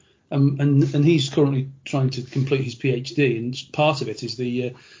MMU, and he's currently trying to complete his PhD, and part of it is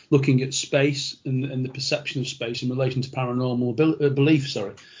the looking at space and the perception of space in relation to paranormal belief,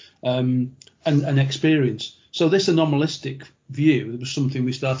 and experience. So this anomalistic view was something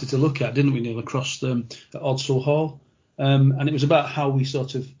we started to look at, didn't we, Neil, across at Odsal Hall, and it was about how we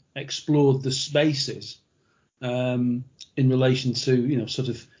sort of explored the spaces in relation to sort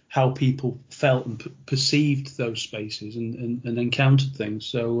of how people felt and perceived those spaces and encountered things.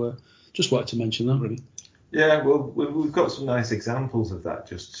 So just wanted to mention that, really. Yeah, well, we've got some nice examples of that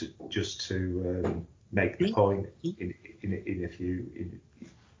just to make the point in a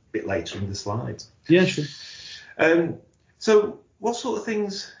bit later in the slides. Yeah, sure. So what sort of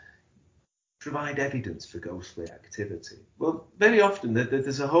things provide evidence for ghostly activity? Well, very often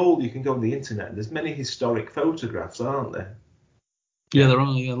there's a whole, you can go on the internet and there's many historic photographs, aren't there? Yeah, there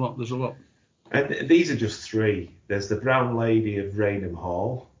are. Yeah, a lot. There's a lot. And these are just three. There's the Brown Lady of Rainham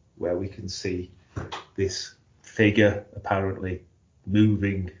Hall, where we can see this figure apparently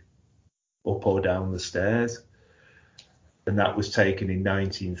moving up or down the stairs. And that was taken in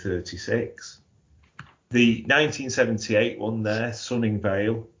 1936. The 1978 one there, Sunning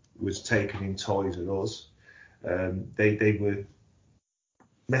Vale, was taken in Toys R Us. They were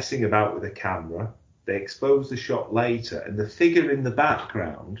messing about with a camera. They exposed the shot later, and the figure in the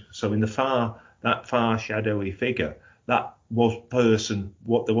background, so in that far shadowy figure, that was person.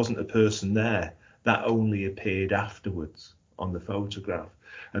 What there wasn't a person there. That only appeared afterwards on the photograph,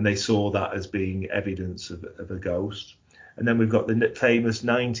 and they saw that as being evidence of a ghost. And then we've got the famous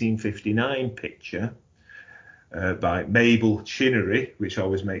 1959 picture by Mabel Chinnery, which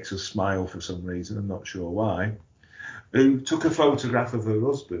always makes us smile for some reason. I'm not sure why. Who took a photograph of her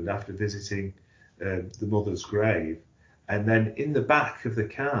husband after visiting the mother's grave, and then in the back of the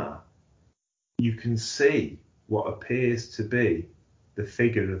car you can see what appears to be the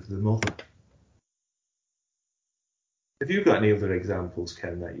figure of the mother. Have you got any other examples,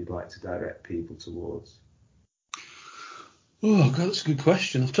 Ken, that you'd like to direct people towards? Oh, God, that's a good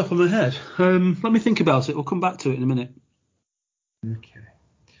question. Off the top of my head. Let me think about it. We'll come back to it in a minute. Okay.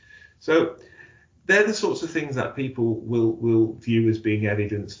 So they're the sorts of things that people will view as being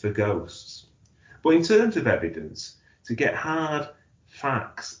evidence for ghosts. But in terms of evidence, to get hard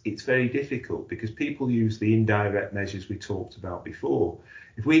facts, it's very difficult because people use the indirect measures we talked about before.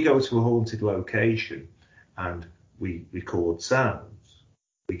 If we go to a haunted location and we record sounds,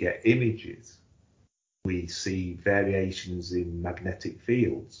 we get images, we see variations in magnetic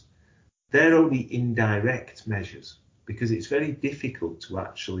fields, they're only indirect measures because it's very difficult to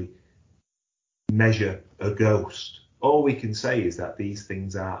actually measure a ghost. All we can say is that these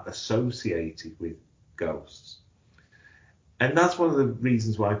things are associated with ghosts. And that's one of the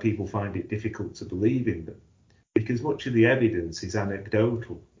reasons why people find it difficult to believe in them, because much of the evidence is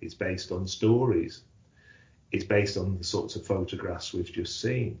anecdotal. It's based on stories. It's based on the sorts of photographs we've just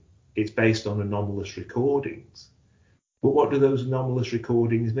seen. It's based on anomalous recordings. But what do those anomalous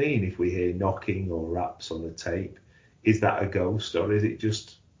recordings mean if we hear knocking or raps on a tape? Is that a ghost, or is it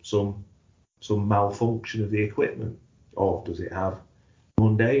just some malfunction of the equipment? Or does it have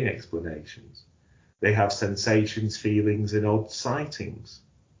mundane explanations? They have sensations, feelings, and odd sightings.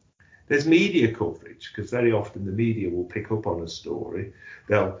 There's media coverage, because very often the media will pick up on a story.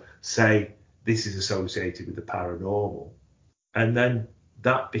 They'll say this is associated with the paranormal, and then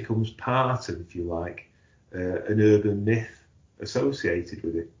that becomes part of, if you like, an urban myth associated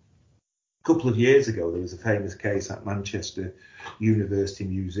with it. A couple of years ago, there was a famous case at Manchester University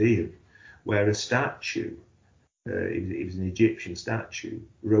Museum where a statue, it was an Egyptian statue,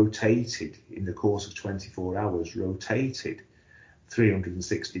 rotated in the course of 24 hours, rotated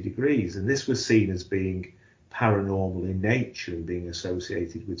 360 degrees. And this was seen as being paranormal in nature and being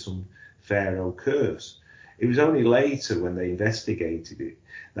associated with some pharaoh curse. It was only later, when they investigated it,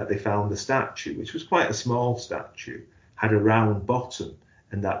 that they found the statue, which was quite a small statue, had a round bottom,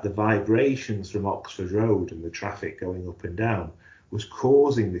 and that the vibrations from Oxford Road and the traffic going up and down was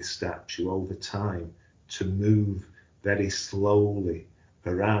causing this statue over time to move very slowly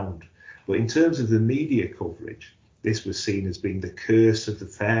around. But in terms of the media coverage, this was seen as being the curse of the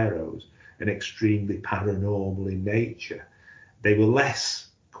pharaohs and extremely paranormal in nature. They were less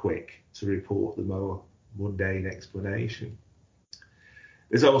quick to report the more mundane explanation.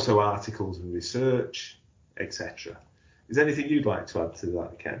 There's also articles and research, etc. Is there anything you'd like to add to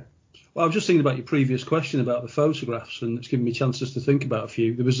that, Ken? Well, I was just thinking about your previous question about the photographs, and it's given me chances to think about a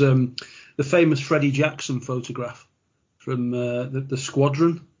few. There was the famous Freddie Jackson photograph from the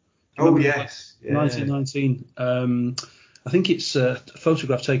Squadron. Oh, yes. Yeah. 1919. I think it's a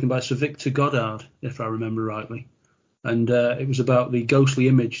photograph taken by Sir Victor Goddard, if I remember rightly. And it was about the ghostly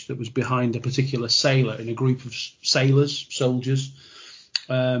image that was behind a particular sailor in a group of soldiers.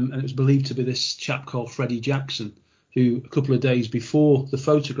 And it was believed to be this chap called Freddie Jackson, who a couple of days before the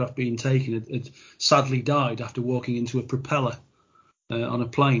photograph being taken had sadly died after walking into a propeller on a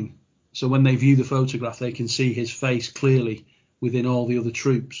plane. So when they view the photograph, they can see his face clearly within all the other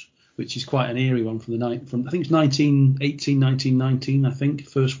troops, which is quite an eerie one from I think it's 1918, 1919, I think,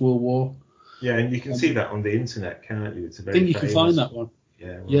 First World War. Yeah, and you can see that on the internet, can't you? It's a very I think you famous... can find that one.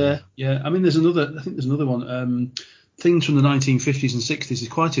 Yeah. I mean, there's another one. Things from the 1950s and 60s. There's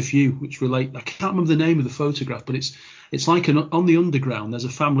quite a few which relate. I can't remember the name of the photograph, but it's like on the underground. There's a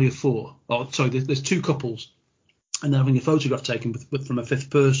family of four. Oh, sorry, there's two couples, and they're having a photograph taken but from a fifth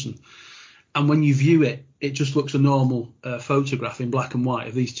person. And when you view it, it just looks a normal photograph in black and white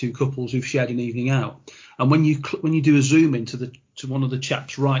of these two couples who've shared an evening out. And when you do a zoom in to one of the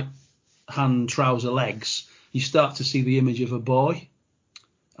chap's right hand trouser legs, you start to see the image of a boy.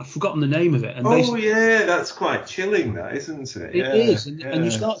 I've forgotten the name of it. And yeah, that's quite chilling, that, isn't it? It is, and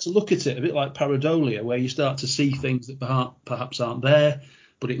you start to look at it a bit like pareidolia, where you start to see things that perhaps aren't there,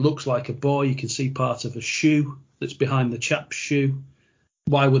 but it looks like a boy. You can see part of a shoe that's behind the chap's shoe.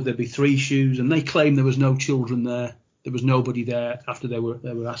 why would there be 3 shoes? And they claim there was no children there. There was nobody there after they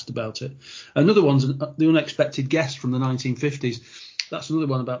were asked about it. Another one's The Unexpected Guest from the 1950s. That's another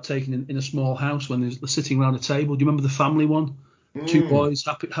one about taking in a small house when they're sitting around a table. Do you remember the family one? 2 boys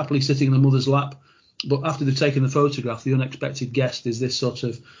happily sitting in their mother's lap. But after they've taken the photograph, the unexpected guest is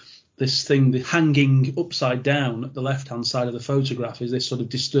this thing hanging upside down at the left-hand side of the photograph is this sort of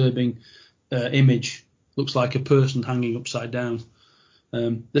disturbing image. Looks like a person hanging upside down.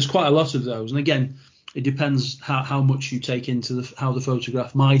 There's quite a lot of those. And again, it depends how much you take into how the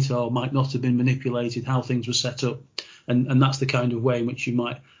photograph might or might not have been manipulated, how things were set up. And that's the kind of way in which you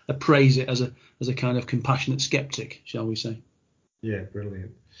might appraise it as a kind of compassionate skeptic, shall we say. Yeah,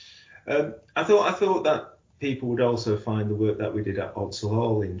 brilliant. I thought that people would also find the work that we did at Odsal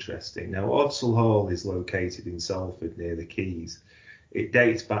Hall interesting. Now, Odsal Hall is located in Salford near the Quays. It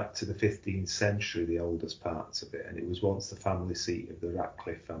dates back to the 15th century, the oldest parts of it, and it was once the family seat of the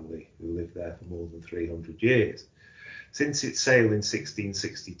Ratcliffe family, who lived there for more than 300 years. Since its sale in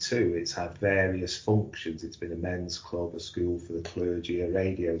 1662, it's had various functions. It's been a men's club, a school for the clergy, a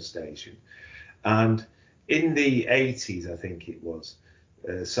radio station. And in the 80s, I think it was,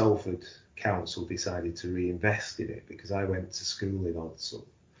 Salford Council decided to reinvest in it, because I went to school in Odsal,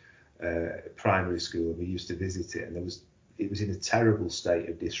 primary school, and we used to visit it, and it was in a terrible state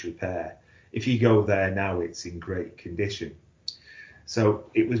of disrepair. If you go there now, it's in great condition. So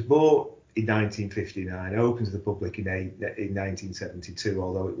it was bought in 1959, opened to the public in 1972,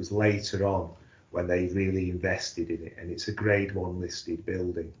 although it was later on when they really invested in it, and it's a Grade 1 listed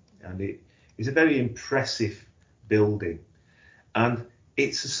building, and it is a very impressive building, and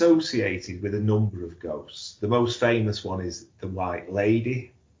it's associated with a number of ghosts. The most famous one is the White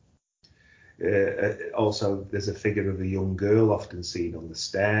Lady. Also, there's a figure of a young girl often seen on the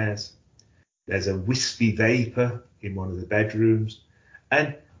stairs. There's a wispy vapour in one of the bedrooms.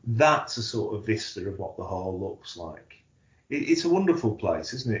 And that's a sort of vista of what the hall looks like. It's a wonderful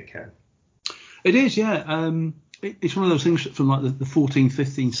place, isn't it, Ken? It is, yeah. It's one of those things from like the 14th,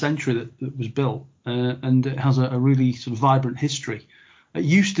 15th century that was built, and it has a really sort of vibrant history. It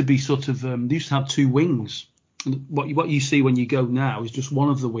used to be sort of, they used to have 2 wings. What you see when you go now is just one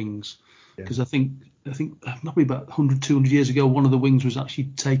of the wings. Because I think probably about 100, 200 years ago, one of the wings was actually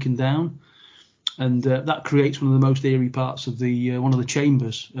taken down, and that creates one of the most eerie parts of the one of the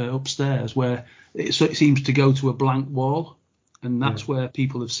chambers upstairs, where it seems to go to a blank wall, and that's where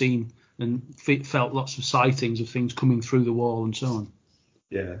people have seen and felt lots of sightings of things coming through the wall and so on.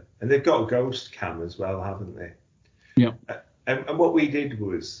 Yeah, and they've got a ghost cam as well, haven't they? Yeah. And what we did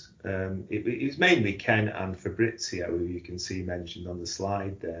was, it was mainly Ken and Fabrizio, who you can see mentioned on the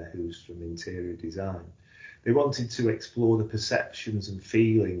slide there, who's from interior design. They wanted to explore the perceptions and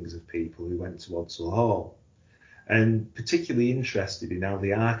feelings of people who went to Odsal Hall, and particularly interested in how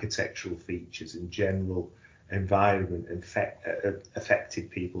the architectural features and general environment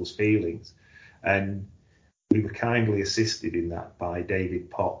affected people's feelings. And we were kindly assisted in that by David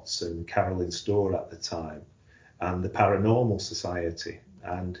Potts and Carolyn Storr at the time, and the Paranormal Society,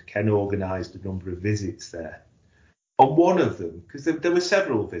 and Ken organised a number of visits there. On one of them, because there were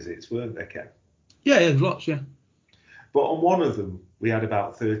several visits, weren't there, Ken? Yeah, there's lots, yeah. But on one of them, we had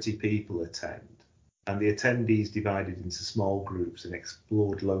about 30 people attend, and the attendees divided into small groups and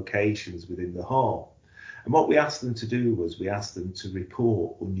explored locations within the hall. And what we asked them to do was we asked them to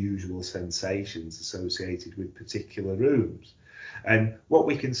report unusual sensations associated with particular rooms. And what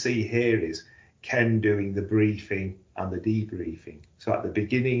we can see here is Ken doing the briefing and the debriefing. So at the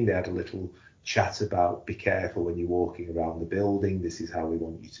beginning, they had a little chat about be careful when you're walking around the building. This is how we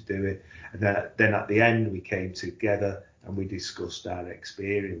want you to do it. And then at the end, we came together and we discussed our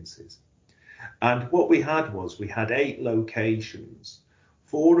experiences. And what we had was we had 8 locations.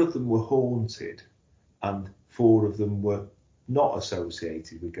 4 of them were haunted and 4 of them were not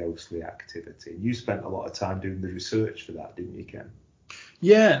associated with ghostly activity. You spent a lot of time doing the research for that, didn't you, Ken?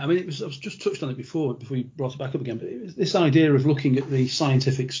 Yeah, I mean, I was just touched on it before you brought it back up again, but it was this idea of looking at the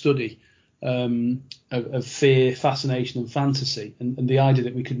scientific study of fear, fascination and fantasy, and the idea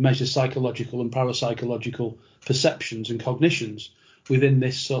that we could measure psychological and parapsychological perceptions and cognitions within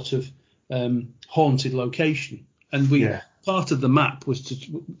this sort of haunted location. And part of the map was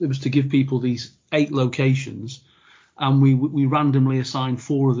to give people these 8 locations, and we randomly assigned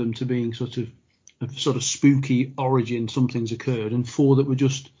 4 of them to being sort of spooky origin, something's occurred, and 4 that were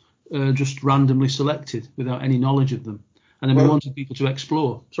just randomly selected without any knowledge of them. And then we wanted people to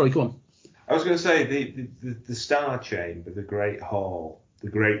explore. Sorry, go on. I was going to say the Star Chamber, the Great Hall, the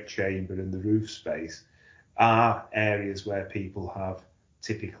Great Chamber and the roof space are areas where people have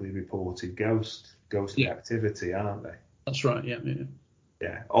typically reported ghostly activity, aren't they? That's right, yeah.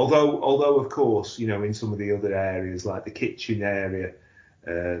 Yeah. Although of course, in some of the other areas like the kitchen area,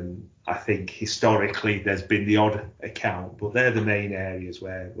 I think historically there's been the odd account, but they're the main areas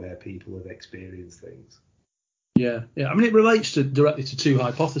where people have experienced things. Yeah. I mean, it relates directly to two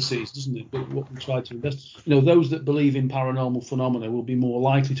hypotheses, doesn't it? But what we try to invest. Those that believe in paranormal phenomena will be more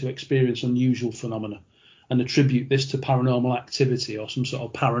likely to experience unusual phenomena and attribute this to paranormal activity or some sort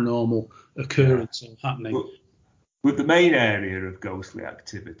of paranormal occurrence or happening. But the main area of ghostly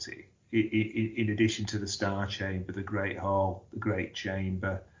activity, in addition to the Star Chamber, the Great Hall, the Great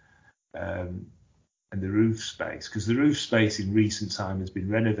Chamber, and the roof space, because the roof space in recent time has been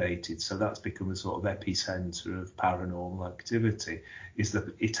renovated, so that's become a sort of epicenter of paranormal activity, is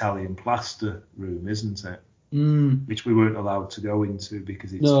the Italian plaster room, isn't it? Which we weren't allowed to go into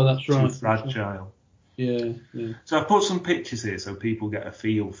because it's too fragile. Yeah. So I put some pictures here so people get a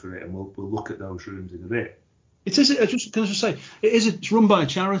feel for it, and we'll look at those rooms in a bit. It's run by a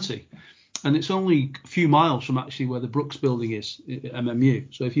charity, and it's only a few miles from actually where the Brooks building is at MMU.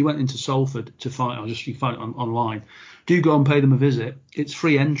 So if you went into Salford to find, you find it online, do go and pay them a visit. It's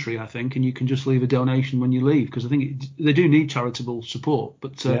free entry, I think, and you can just leave a donation when you leave, because I think they do need charitable support.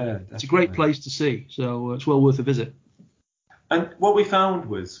 But it's a great place to see, so it's well worth a visit. And what we found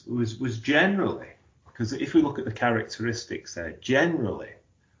was generally, because if we look at the characteristics there, generally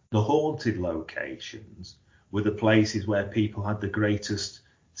the haunted locations were the places where people had the greatest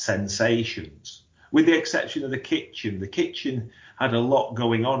sensations, with the exception of the kitchen. The kitchen had a lot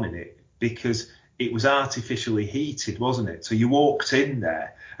going on in it because it was artificially heated, wasn't it? So you walked in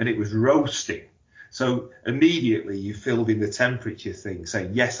there and it was roasting. So immediately you filled in the temperature thing,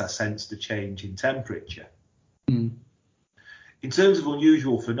 saying, yes, I sensed a change in temperature. In terms of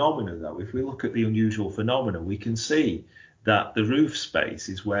unusual phenomena, though, if we look at the unusual phenomena, we can see that the roof space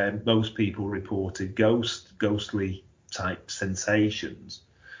is where most people reported ghostly type sensations,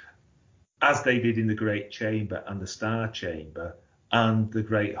 as they did in the Great Chamber and the Star Chamber and the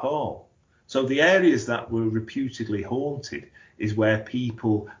Great Hall. So the areas that were reputedly haunted is where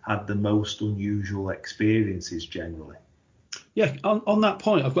people had the most unusual experiences generally. Yeah, on that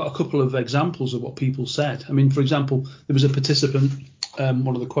point, I've got a couple of examples of what people said. I mean, for example, there was a participant,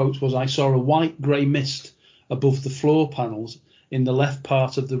 one of the quotes was, "I saw a white grey mist above the floor panels in the left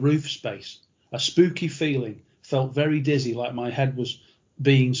part of the roof space. A spooky feeling, felt very dizzy, like my head was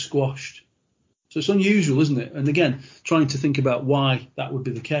being squashed." So it's unusual, isn't it? And again, trying to think about why that would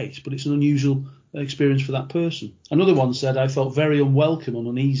be the case, but it's an unusual experience for that person. Another one said, "I felt very unwelcome and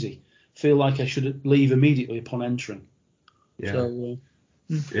uneasy, feel like I should leave immediately upon entering." Yeah. So,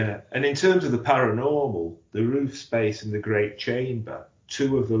 yeah. And in terms of the paranormal, the roof space and the Great Chamber,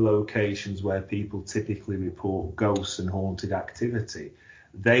 two of the locations where people typically report ghosts and haunted activity,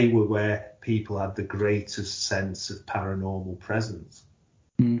 they were where people had the greatest sense of paranormal presence.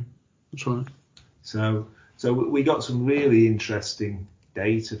 That's right. So we got some really interesting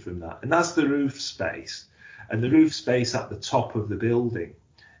data from that. And that's the roof space. And the roof space at the top of the building.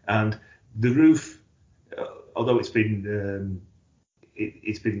 And the roof, although it's been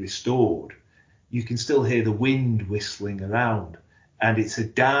restored, you can still hear the wind whistling around. And it's a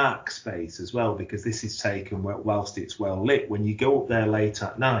dark space as well, because this is taken whilst it's well lit. When you go up there late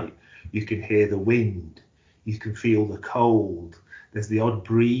at night, you can hear the wind, you can feel the cold. There's the odd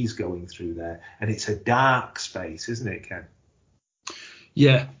breeze going through there, and it's a dark space, isn't it, Ken?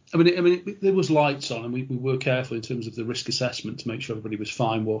 Yeah, I mean, there was lights on, and we were careful in terms of the risk assessment to make sure everybody was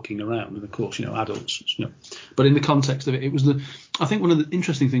fine walking around, and of course, adults, But in the context of it was I think one of the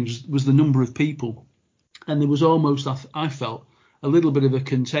interesting things was the number of people, and there was almost, I felt, a little bit of a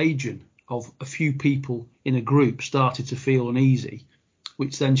contagion of a few people in a group started to feel uneasy,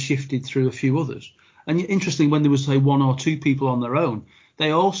 which then shifted through a few others. And interesting, when there was, say, one or two people on their own,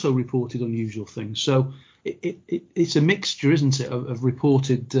 they also reported unusual things. So it's a mixture, isn't it, of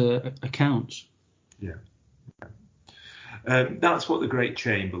reported accounts. Yeah. That's what the Great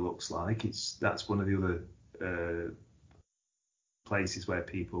Chamber looks like. That's one of the other places where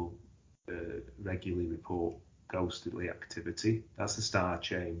people regularly report ghostly activity. That's the Star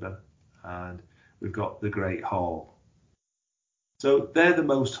Chamber, and we've got the Great Hall. So they're the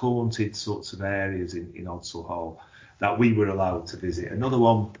most haunted sorts of areas in Odsal Hall that we were allowed to visit. Another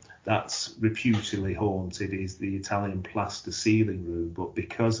one that's reputedly haunted is the Italian plaster ceiling room, but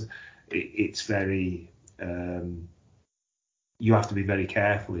because it's very, you have to be very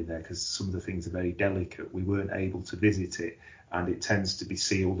careful in there because some of the things are very delicate. We weren't able to visit it, and it tends to be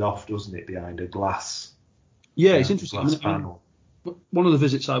sealed off, doesn't it, behind a glass? Yeah, it's interesting. Glass panel. One of the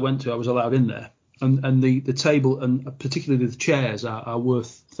visits I went to, I was allowed in there. And the table, and particularly the chairs, are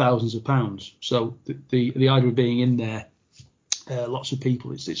worth thousands of pounds. So the idea of being in there lots of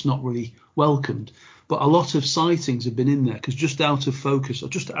people. It's not really welcomed. But a lot of sightings have been in there because just out of focus or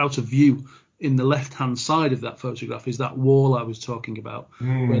just out of view in the left-hand side of that photograph is that wall I was talking about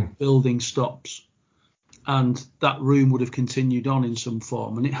where the building stops. And that room would have continued on in some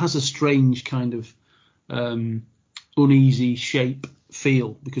form. And it has a strange kind of uneasy shape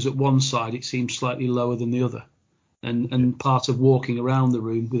feel because at one side it seems slightly lower than the other. And part of walking around the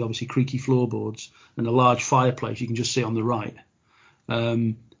room with obviously creaky floorboards and a large fireplace you can just see on the right.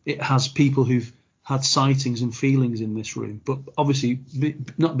 It has people who've had sightings and feelings in this room, but obviously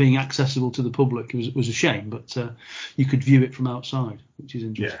not being accessible to the public was a shame, but you could view it from outside, which is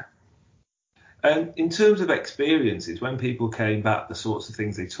interesting. Yeah. And in terms of experiences, when people came back, the sorts of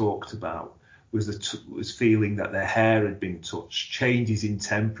things they talked about was feeling that their hair had been touched, changes in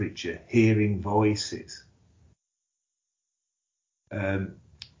temperature, hearing voices. And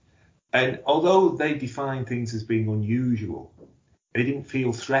although they defined things as being unusual, they didn't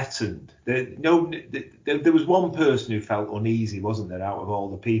feel threatened. There was one person who felt uneasy, wasn't there, out of all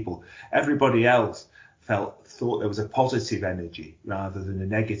the people? Everybody else thought there was a positive energy rather than a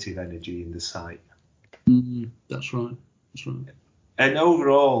negative energy in the site. That's right. And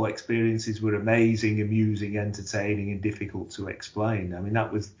overall, experiences were amazing, amusing, entertaining, and difficult to explain. I mean,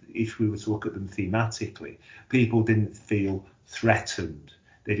 that was, if we were to look at them thematically, people didn't feel threatened.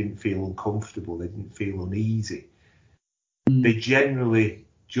 They didn't feel uncomfortable. They didn't feel uneasy. They generally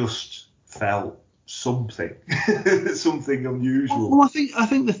just felt something, something unusual. Well, I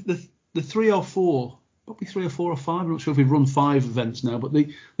think the 3 or 4, probably 3 or 4 or 5. I'm not sure if we've run 5 events now, but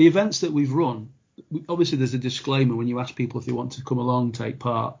the events that we've run, obviously there's a disclaimer when you ask people if they want to come along, take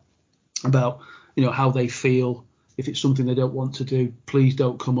part, about how they feel. If it's something they don't want to do, please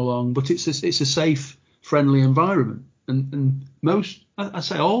don't come along. But it's a safe, friendly environment, and most, I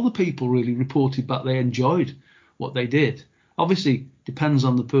say, all the people really reported back they enjoyed what they did. Obviously, depends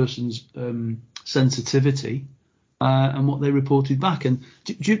on the person's sensitivity and what they reported back. And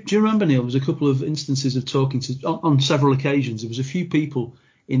do you remember, Neil? There was a couple of instances of talking to on several occasions. There was a few people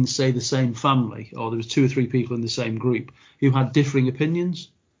in, say, the same family, or there was 2 or 3 people in the same group who had differing opinions,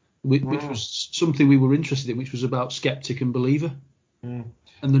 which was something we were interested in, which was about skeptic and believer. And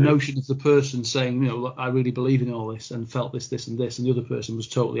the notion of the person saying, look, I really believe in all this and felt this, and this, and the other person was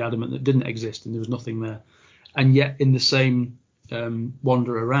totally adamant that it didn't exist and there was nothing there. And yet in the same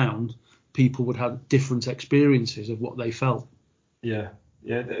wander around, people would have different experiences of what they felt. Yeah.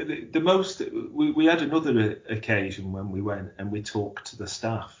 The most, we had another occasion when we went and we talked to the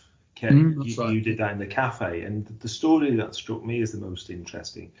staff. Ken, you did that in the cafe, and the story that struck me as the most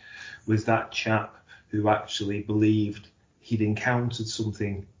interesting was that chap who actually believed he'd encountered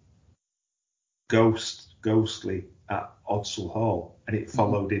something ghostly at Odsal Hall, and it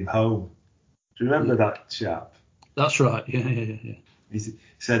followed him home. Do you remember that chap? That's right. Yeah. He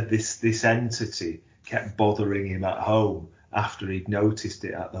said this entity kept bothering him at home after he'd noticed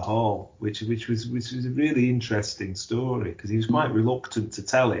it at the hall, which was a really interesting story, because he was quite reluctant to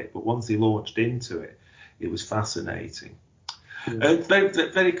tell it, but once he launched into it, it was fascinating. Very,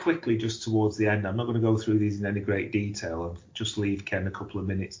 very quickly, just towards the end, I'm not going to go through these in any great detail. I'll just leave Ken a couple of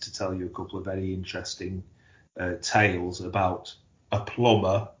minutes to tell you a couple of very interesting tales about a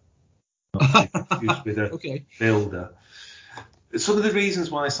plumber, not confused with a builder. Some of the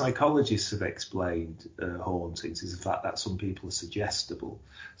reasons why psychologists have explained hauntings is the fact that some people are suggestible.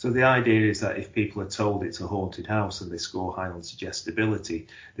 So the idea is that if people are told it's a haunted house and they score high on suggestibility,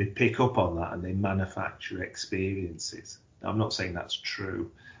 they pick up on that and they manufacture experiences. Now, I'm not saying that's true.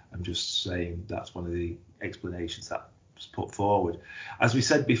 I'm just saying that's one of the explanations that's put forward. As we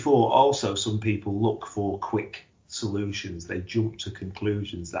said before, also some people look for quick solutions. They jump to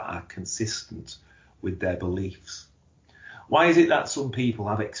conclusions that are consistent with their beliefs. Why is it that some people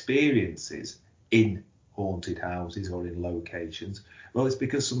have experiences in haunted houses or in locations? Well, it's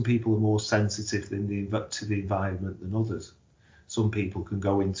because some people are more sensitive to the environment than others. Some people can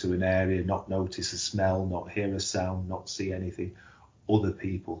go into an area, not notice a smell, not hear a sound, not see anything. Other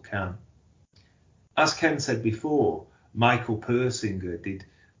people can. As Ken said before, Michael Persinger did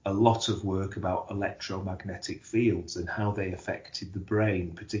a lot of work about electromagnetic fields and how they affected the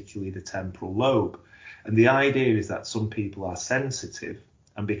brain, particularly the temporal lobe. And the idea is that some people are sensitive,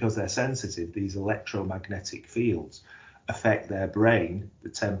 and because they're sensitive, these electromagnetic fields affect their brain, the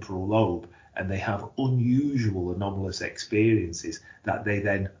temporal lobe, and they have unusual anomalous experiences that they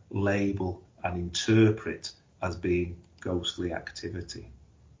then label and interpret as being ghostly activity.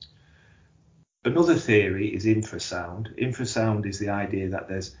 Another theory is infrasound. Infrasound is the idea that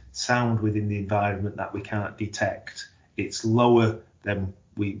there's sound within the environment that we can't detect. It's lower than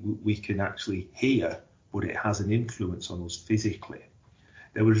we can actually hear, but it has an influence on us physically.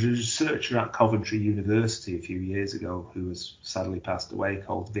 There was a researcher at Coventry University a few years ago who has sadly passed away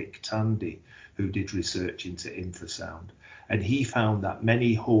called Vic Tandy, who did research into infrasound. And he found that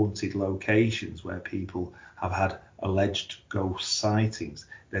many haunted locations where people have had alleged ghost sightings,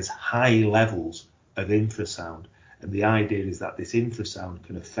 there's high levels of infrasound. And the idea is that this infrasound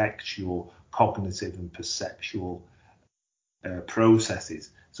can affect your cognitive and perceptual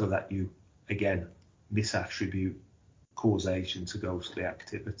processes so that you, again, misattribute causation to ghostly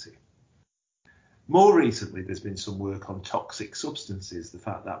activity. More recently, there's been some work on toxic substances, the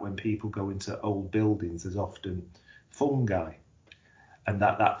fact that when people go into old buildings, there's often fungi, and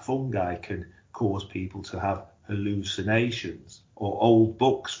that fungi can cause people to have hallucinations, or old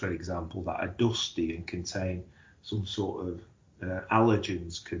books, for example, that are dusty and contain some sort of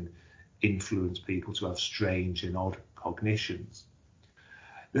allergens can influence people to have strange and odd cognitions.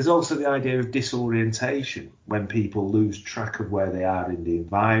 There's also the idea of disorientation, when people lose track of where they are in the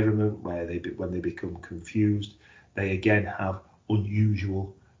environment, when they become confused, they again have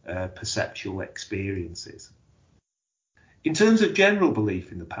unusual perceptual experiences. In terms of general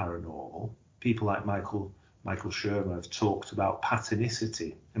belief in the paranormal, people like Michael Shermer have talked about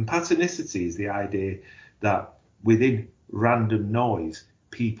patternicity. And patternicity is the idea that within random noise,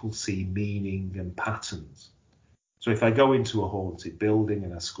 people see meaning and patterns. So if I go into a haunted building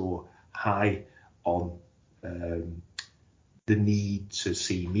and I score high on the need to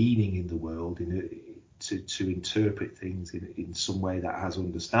see meaning in the world, to interpret things in some way that has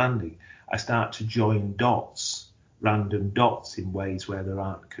understanding, I start to join dots, random dots, in ways where there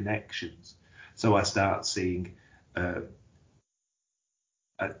aren't connections. So I start seeing a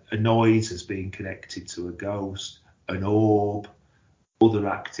noise as being connected to a ghost, an orb, other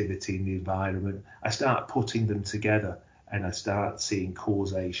activity in the environment. I start putting them together and I start seeing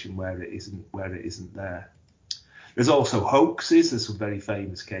causation where it isn't there. There's also hoaxes. There's some very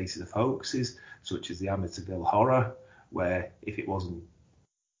famous cases of hoaxes, such as the Amityville Horror, where if it wasn't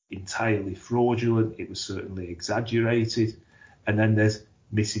entirely fraudulent, it was certainly exaggerated. And then there's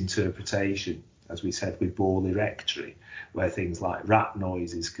misinterpretation, as we said with Borley Rectory, where things like rat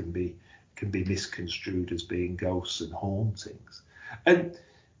noises can be misconstrued as being ghosts and hauntings. And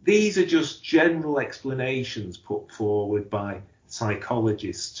these are just general explanations put forward by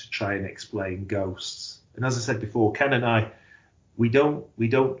psychologists to try and explain ghosts. And as I said before, Ken and I, we don't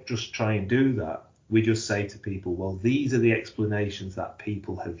just try and do that. We just say to people, well, these are the explanations that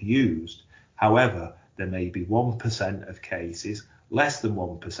people have used. However, there may be 1% of cases, less than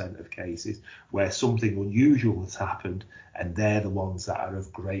 1% of cases, where something unusual has happened, and they're the ones that are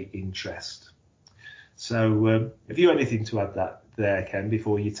of great interest. So have you anything to add that there, Ken,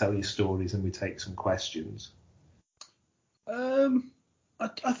 before you tell your stories and we take some questions?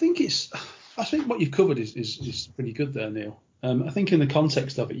 I think what you've covered is pretty good there, Neil. I think in the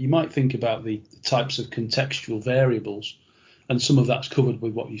context of it, you might think about the types of contextual variables, and some of that's covered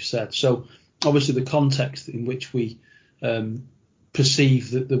with what you've said. So obviously the context in which we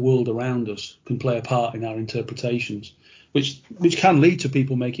perceive the world around us can play a part in our interpretations, which can lead to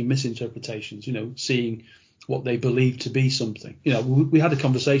people making misinterpretations, seeing what they believe to be something. We had a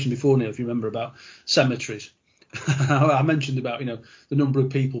conversation before, Neil, if you remember, about cemeteries. I mentioned about, the number of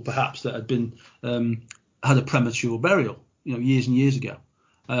people perhaps that had been had a premature burial, years and years ago.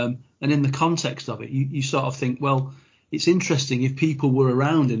 And in the context of it, you sort of think, well, it's interesting if people were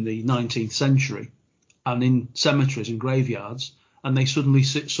around in the 19th century and in cemeteries and graveyards, and they suddenly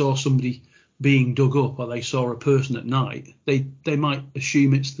saw somebody being dug up, or they saw a person at night, they might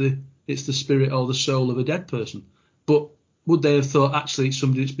assume it's the spirit or the soul of a dead person. But would they have thought actually it's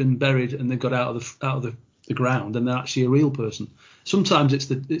somebody that's been buried and they got out of the ground and they're actually a real person? Sometimes it's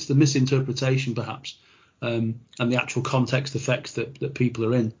the misinterpretation perhaps, and the actual context effects that people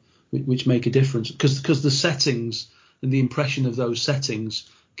are in, which make a difference, because the settings and the impression of those settings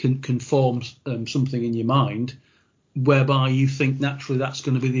can form something in your mind whereby you think naturally that's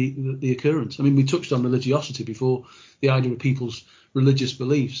going to be the occurrence. I mean, we touched on religiosity before. The idea of people's religious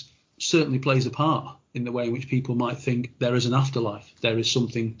beliefs certainly plays a part in the way in which people might think there is an afterlife, there is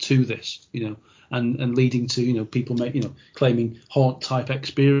something to this, and leading to, people claiming haunt type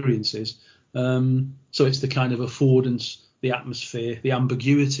experiences. So it's the kind of affordance, the atmosphere, the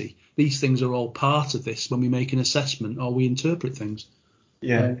ambiguity. These things are all part of this when we make an assessment or we interpret things.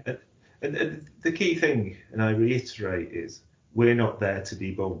 Yeah. And the key thing, and I reiterate, is we're not there to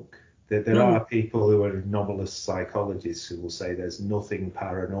debunk. There are people who are anomalous psychologists who will say there's nothing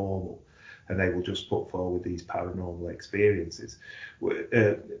paranormal, and they will just put forward these paranormal experiences.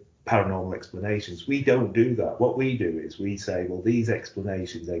 Paranormal paranormal explanations. We don't do that. What we do is we say, well, these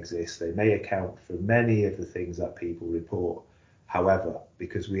explanations exist. They may account for many of the things that people report. However,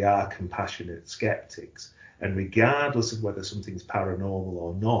 because we are compassionate skeptics, and regardless of whether something's paranormal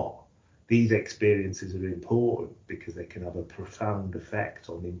or not, these experiences are important because they can have a profound effect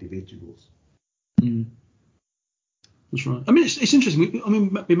on individuals. Mm. That's right. I mean, it's interesting.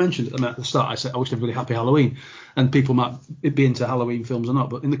 We mentioned at the start, I said I wish everybody happy Halloween, and people might be into Halloween films or not,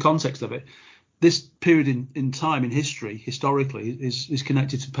 but in the context of it, this period in time in history, historically, is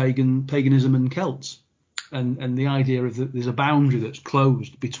connected to paganism and Celts, and the idea of that there's a boundary that's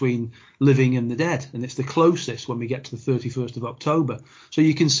closed between living and the dead, and it's the closest when we get to the 31st of October. So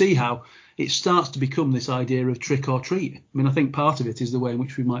you can see how it starts to become this idea of trick or treat. I mean, I think part of it is the way in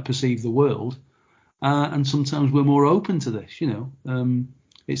which we might perceive the world. And sometimes we're more open to this,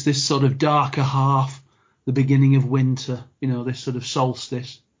 It's this sort of darker half, the beginning of winter, this sort of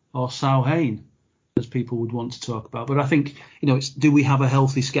solstice or Samhain, as people would want to talk about. But I think, it's, do we have a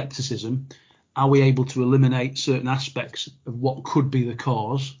healthy skepticism? Are we able to eliminate certain aspects of what could be the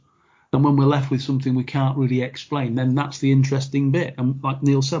cause? And when we're left with something we can't really explain, then that's the interesting bit. And like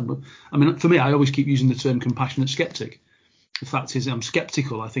Neil said, I mean, for me, I always keep using the term compassionate skeptic. The fact is, I'm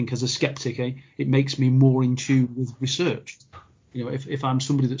skeptical. I think as a skeptic, it makes me more in tune with research. If I'm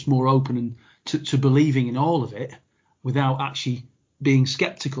somebody that's more open and to believing in all of it without actually being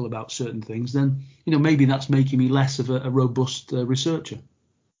skeptical about certain things, then, maybe that's making me less of a robust researcher.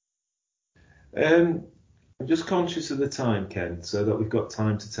 I'm just conscious of the time, Ken, so that we've got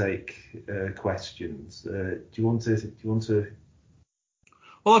time to take questions. Do you want to?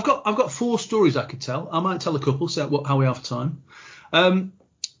 Well, I've got 4 stories I could tell. I might tell a couple, see how we have time.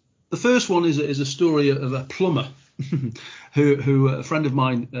 The first one is a story of a plumber who a friend of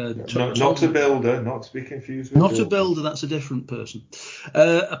mine. Not a builder, not to be confused with. Not a builder, that's a different person.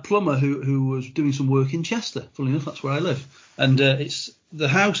 A plumber who was doing some work in Chester. Funnily enough, that's where I live. And it's the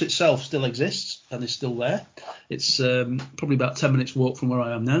house itself still exists and is still there. It's probably about 10 minutes walk from where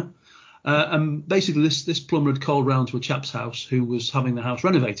I am now. And basically, this plumber had called round to a chap's house who was having the house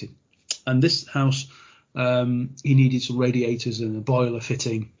renovated. And this house, he needed some radiators and a boiler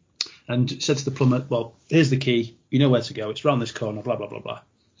fitting. And said to the plumber, well, here's the key. You know where to go. It's round this corner, blah, blah, blah, blah.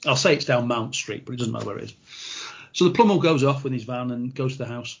 I'll say it's down Mount Street, but it doesn't matter where it is. So the plumber goes off with his van and goes to the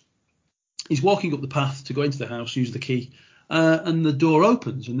house. He's walking up the path to go into the house, use the key, and the door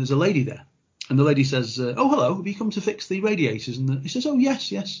opens and there's a lady there. And the lady says, oh, hello, have you come to fix the radiators? And he says, oh,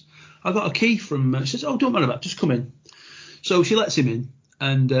 yes. I got a key from, she says, oh, don't worry about it, just come in. So she lets him in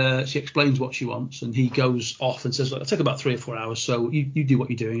and she explains what she wants. And he goes off and says, look, it'll take about 3 or 4 hours. So you do what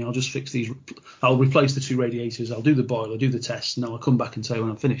you're doing. I'll just fix these. I'll replace the 2 radiators. I'll do the boiler, do the test. And I'll come back and tell you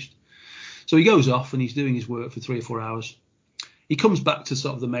when I'm finished. So he goes off and he's doing his work for 3 or 4 hours. He comes back to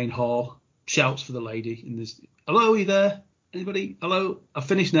sort of the main hall, shouts for the lady. And there's, hello, are you there? Anybody? Hello? I've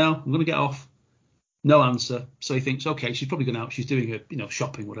finished now. I'm going to get off. No answer. So he thinks, okay, she's probably gone out. She's doing her,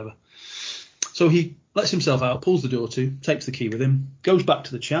 shopping, whatever. So he lets himself out, pulls the door to, takes the key with him, goes back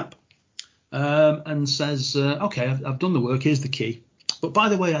to the chap, and says, okay, I've done the work. Here's the key. But by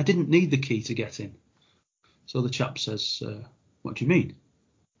the way, I didn't need the key to get in. So the chap says, what do you mean?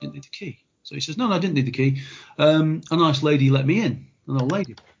 Didn't need the key? So he says, no, I didn't need the key. A nice lady let me in, an old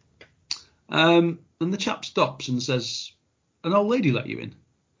lady. And the chap stops and says, an old lady let you in?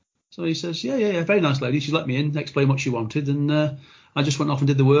 So he says, yeah, very nice lady. She let me in, explained what she wanted, and I just went off and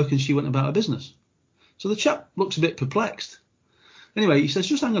did the work, and she went about her business. So the chap looks a bit perplexed. Anyway, he says,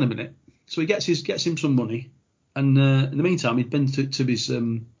 just hang on a minute. So he gets him some money, and in the meantime, he'd been to his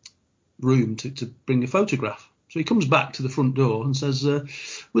room to bring a photograph. So he comes back to the front door and says,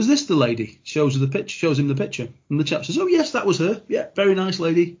 was this the lady? Shows him the picture. And the chap says, oh, yes, that was her. Yeah, very nice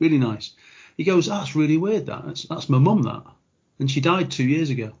lady, really nice. He goes, oh, that's really weird, that's my mum, that. And she died 2 years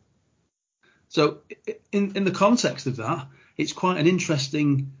ago. So in the context of that, it's quite an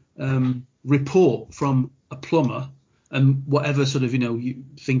interesting report from a plumber and whatever sort of, you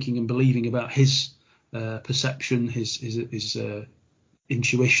thinking and believing about his perception, his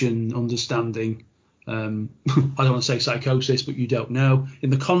intuition, understanding. I don't want to say psychosis, but you don't know. In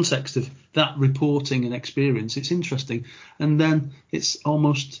the context of that reporting and experience, it's interesting. And then it's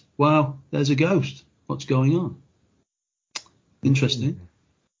almost, wow, there's a ghost. What's going on? Interesting.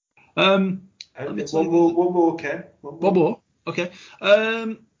 One more, Ken. One more. Okay.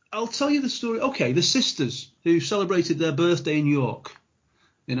 I'll tell you the story. Okay, the sisters who celebrated their birthday in York,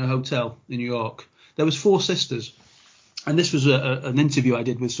 in a hotel in New York. There was 4 sisters, and this was an interview I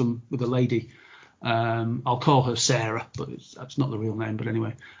did with a lady. I'll call her Sarah, but that's not the real name. But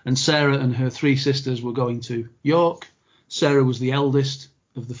anyway, and Sarah and her 3 sisters were going to York. Sarah was the eldest.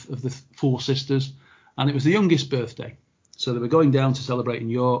 of the four sisters, and it was the youngest birthday. So they were going down to celebrate in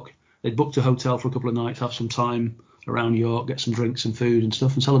York. They'd booked a hotel for a couple of nights, have some time around York, get some drinks and food and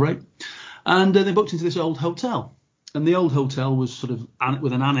stuff, and celebrate. And they booked into this old hotel, and the old hotel was sort of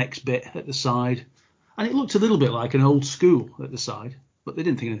with an annex bit at the side, and it looked a little bit like an old school at the side, but they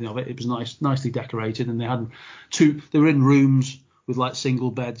didn't think anything of it. It was nicely decorated, and they had they were in rooms with like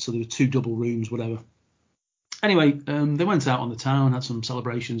single beds, so there were 2 double rooms, whatever. Anyway, they went out on the town, had some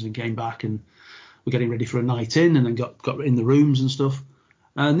celebrations, and came back, and were getting ready for a night in, and then got in the rooms and stuff.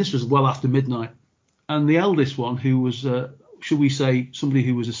 And this was well after midnight. And the eldest one, who was, should we say, somebody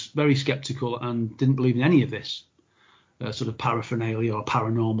who was very sceptical and didn't believe in any of this sort of paraphernalia or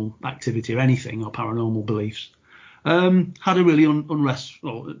paranormal activity or anything, or paranormal beliefs, had a really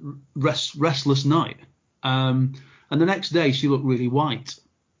restless night. And the next day she looked really white.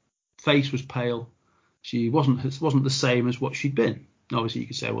 Face was pale. She wasn't the same as what she'd been. Obviously, you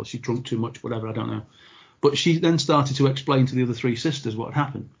could say, well, she drunk too much, whatever, I don't know. But she then started to explain to the other 3 sisters what had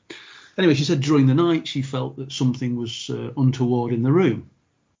happened. Anyway, she said during the night she felt that something was untoward in the room,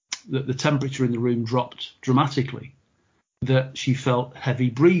 that the temperature in the room dropped dramatically, that she felt heavy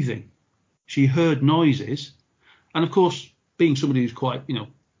breathing. She heard noises. And, of course, being somebody who's quite,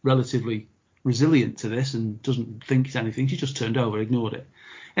 relatively resilient to this and doesn't think it's anything, she just turned over, ignored it.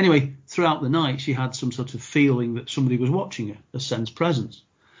 Anyway, throughout the night, she had some sort of feeling that somebody was watching her, a sense presence.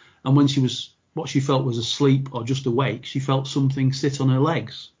 And when what she felt was asleep or just awake, she felt something sit on her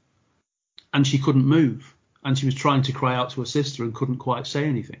legs. And she couldn't move. And she was trying to cry out to her sister and couldn't quite say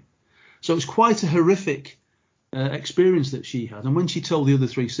anything. So it was quite a horrific experience that she had. And when she told the other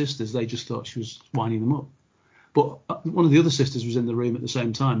 3 sisters, they just thought she was winding them up. But one of the other sisters was in the room at the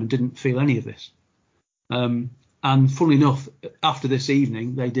same time and didn't feel any of this. And funnily enough, after this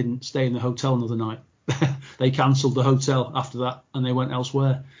evening, they didn't stay in the hotel another night. They cancelled the hotel after that and they went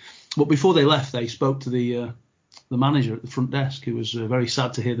elsewhere. But before they left, they spoke to the manager at the front desk, who was very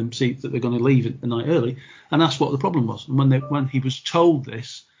sad to hear them see that they're going to leave the night early, and asked what the problem was. And when he was told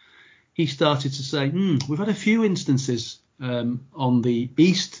this, he started to say, we've had a few instances on the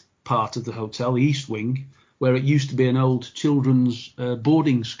east part of the hotel, the east wing, where it used to be an old children's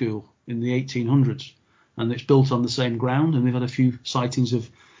boarding school in the 1800s. And it's built on the same ground. And we've had a few sightings of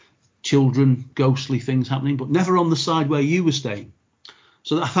children, ghostly things happening, but never on the side where you were staying.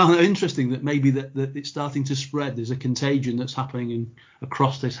 So I found it interesting that maybe that it's starting to spread. There's a contagion that's happening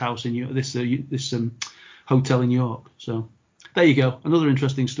across this house in this hotel in York. So there you go. Another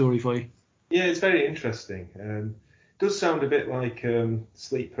interesting story for you. Yeah, it's very interesting. It does sound a bit like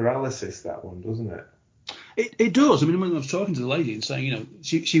sleep paralysis, that one, doesn't it? It does. I mean, when I was talking to the lady and saying,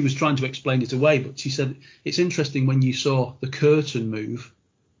 she was trying to explain it away, but she said it's interesting when you saw the curtain move.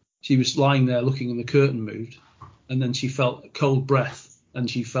 She was lying there looking and the curtain moved, and then she felt a cold breath and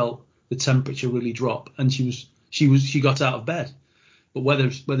she felt the temperature really drop, and she got out of bed. But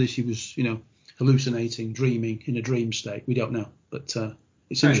whether she was, hallucinating, dreaming in a dream state, we don't know. But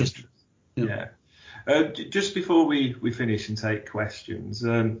it's interesting. Yeah. Just before we finish and take questions,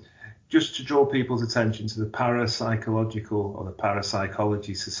 just to draw people's attention to the Parapsychological or the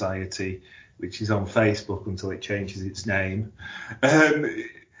Parapsychology Society, which is on Facebook until it changes its name.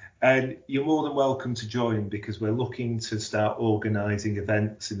 And you're more than welcome to join, because we're looking to start organising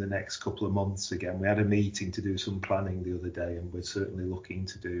events in the next couple of months again. We had a meeting to do some planning the other day, and we're certainly looking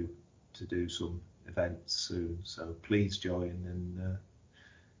to do some events soon. So please join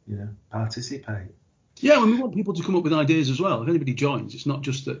and participate. Yeah, we want people to come up with ideas as well. If anybody joins, it's not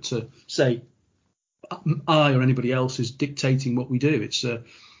just that say I or anybody else is dictating what we do. It's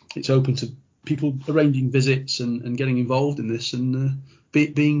open to people arranging visits and getting involved in this, and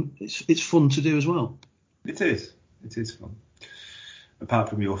it's fun to do as well. It is fun. Apart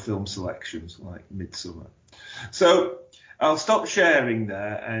from your film selections like Midsummer. So I'll stop sharing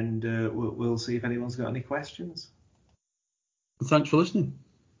there, and we'll see if anyone's got any questions. Thanks for listening.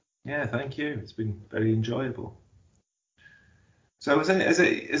 Yeah, thank you. It's been very enjoyable. So has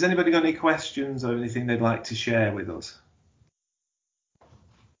anybody got any questions or anything they'd like to share with us?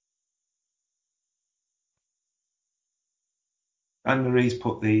 Anne-Marie's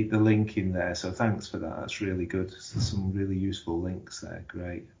put the link in there, so thanks for that. That's really good. There's some really useful links there.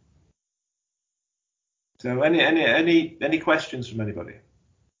 Great. So any questions from anybody?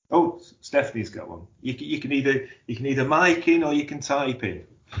 Oh, Stephanie's got one. You can either mic in or you can type in.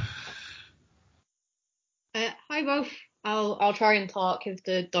 Hi both. I'll try and talk if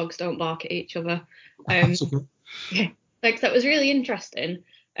the dogs don't bark at each other. That's okay. Yeah, thanks. That was really interesting.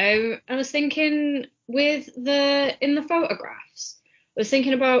 I was thinking in the photographs, I was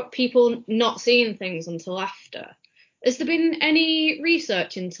thinking about people not seeing things until after. Has there been any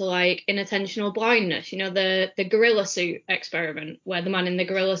research into like inattentional blindness? You know, the gorilla suit experiment where the man in the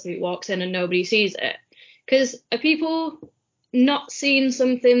gorilla suit walks in and nobody sees it. Because are people not seeing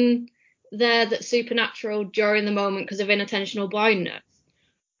something there that's supernatural during the moment because of inattentional blindness?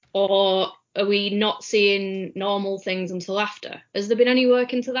 Or are we not seeing normal things until after? Has there been any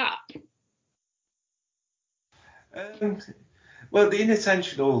work into that? Well, the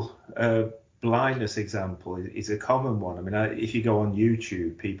inattentional blindness example is a common one. I mean, if you go on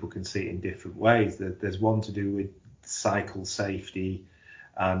YouTube, people can see it in different ways. There's one to do with cycle safety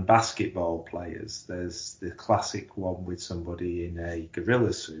and basketball players. There's the classic one with somebody in a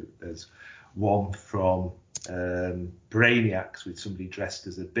gorilla suit. There's one from Brainiacs with somebody dressed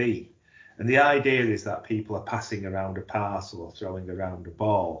as a bee. And the idea is that people are passing around a parcel or throwing around a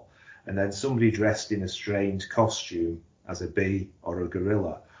ball, and then somebody dressed in a strange costume as a bee or a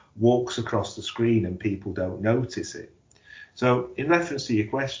gorilla walks across the screen and people don't notice it. So in reference to your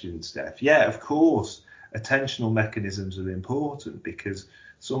question, Steph, yeah, of course, attentional mechanisms are important because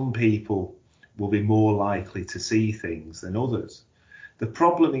some people will be more likely to see things than others. The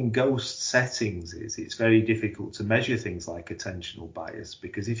problem in ghost settings is it's very difficult to measure things like attentional bias,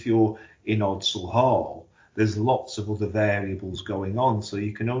 because if you're in Odsal Hall, there's lots of other variables going on. So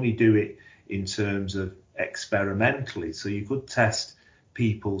you can only do it in terms of experimentally. So you could test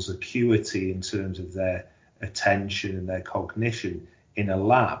people's acuity in terms of their attention and their cognition in a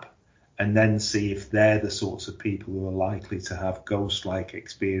lab, and then see if they're the sorts of people who are likely to have ghost-like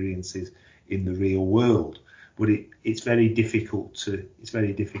experiences in the real world. But it's very difficult to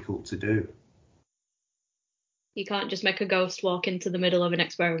do. You can't just make a ghost walk into the middle of an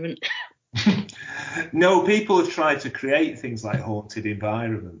experiment. No, people have tried to create things like haunted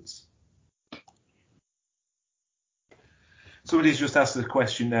environments. Somebody's just asked a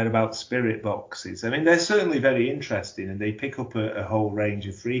question there about spirit boxes. I mean, they're certainly very interesting, and they pick up a whole range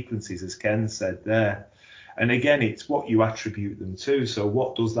of frequencies, as Ken said there. And again, it's what you attribute them to. So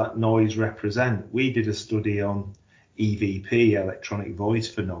what does that noise represent? We did a study on EVP, electronic voice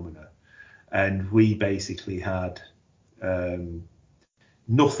phenomena, and we basically had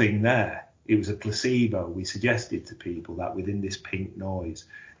nothing there. It was a placebo. We suggested to people that within this pink noise,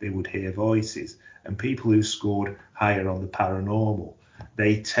 they would hear voices. And people who scored higher on the paranormal,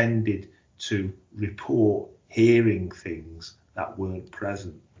 they tended to report hearing things that weren't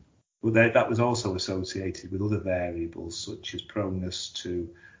present. But that was also associated with other variables such as proneness to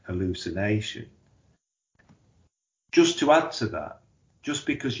hallucination. Just to add to that, just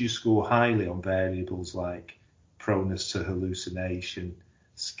because you score highly on variables like proneness to hallucination,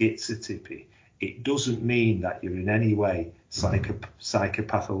 schizotypy, it doesn't mean that you're in any way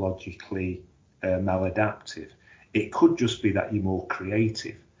psychopathologically maladaptive. It could just be that you're more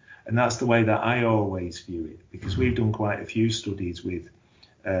creative. And that's the way that I always view it, because we've done quite a few studies with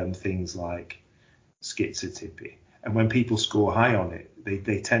things like schizotypy. And when people score high on it,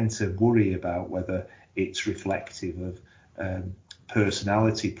 they tend to worry about whether it's reflective of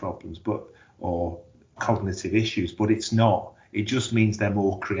personality problems or cognitive issues, but it's not. It just means they're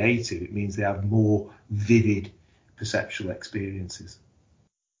more creative. It means they have more vivid perceptual experiences.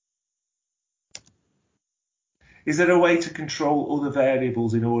 Is there a way to control other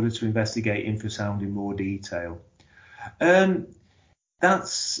variables in order to investigate infrasound in more detail?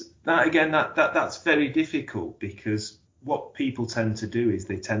 That's very difficult, because what people tend to do is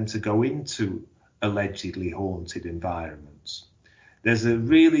they tend to go into allegedly haunted environments. There's a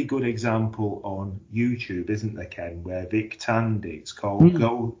really good example on YouTube, isn't there, Ken, where Vic Tandy, it's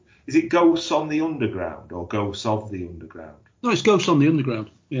called is it Ghosts on the Underground or Ghosts of the Underground? No, it's Ghosts on the Underground.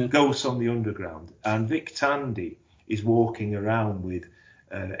 Yeah. Ghosts on the Underground. And Vic Tandy is walking around with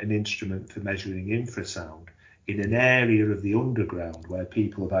an instrument for measuring infrasound in an area of the underground where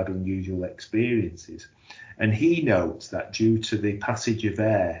people have had unusual experiences. And he notes that due to the passage of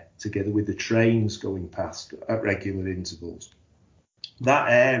air, together with the trains going past at regular intervals, that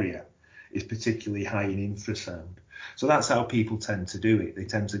area is particularly high in infrasound. So that's how people tend to do it. They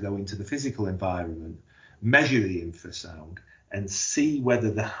tend to go into the physical environment, measure the infrasound, and see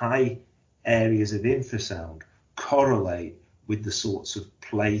whether the high areas of infrasound correlate with the sorts of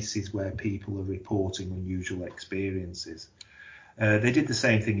places where people are reporting unusual experiences. They did the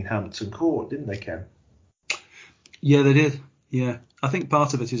same thing in Hampton Court, didn't they, Ken? Yeah, they did. Yeah, I think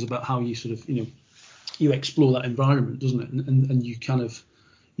part of it is about how you sort of, you explore that environment, doesn't it? And you kind of,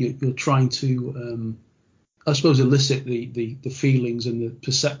 you're trying to, I suppose, elicit the feelings and the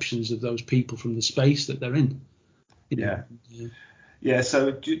perceptions of those people from the space that they're in. Yeah.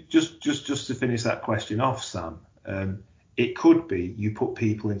 So just to finish that question off, Sam, it could be you put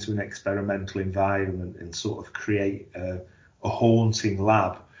people into an experimental environment and sort of create a haunting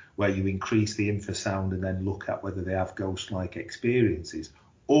lab where you increase the infrasound and then look at whether they have ghost-like experiences,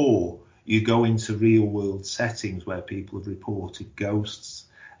 or you go into real-world settings where people have reported ghosts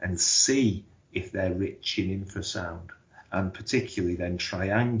and see if they're rich in infrasound, and particularly then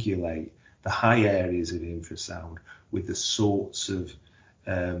triangulate the high areas of infrasound with the sorts of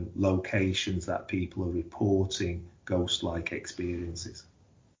locations that people are reporting ghost-like experiences.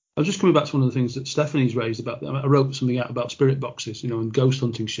 I was just coming back to one of the things that Stephanie's raised about. I wrote something out about spirit boxes, and ghost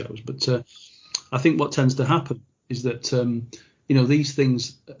hunting shows. But I think what tends to happen is that these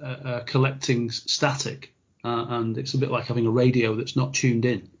things are collecting static, and it's a bit like having a radio that's not tuned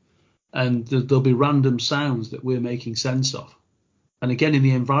in, and there'll be random sounds that we're making sense of. And again, in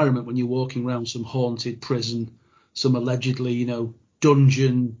the environment, when you're walking around some haunted prison, some allegedly,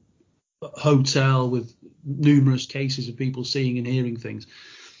 dungeon, hotel with numerous cases of people seeing and hearing things,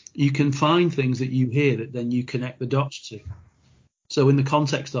 you can find things that you hear that then you connect the dots to. So in the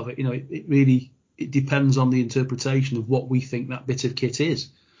context of it, it really depends on the interpretation of what we think that bit of kit is.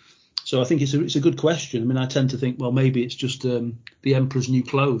 So I think it's a good question. I mean, I tend to think, well, maybe it's just the Emperor's new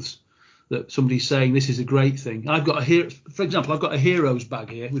clothes, that somebody's saying this is a great thing. For example, I've got a Heroes bag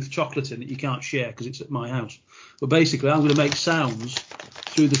here with chocolate in it you can't share because it's at my house. But basically, I'm going to make sounds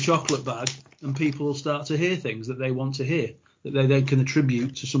through the chocolate bag, and people will start to hear things that they want to hear, that they then can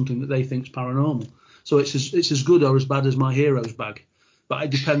attribute to something that they think is paranormal. So it's as good or as bad as my Heroes bag. But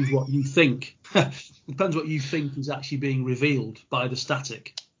it depends what you think. It depends what you think is actually being revealed by the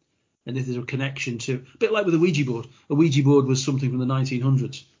static. And if there's a connection to, a bit like with a Ouija board. A Ouija board was something from the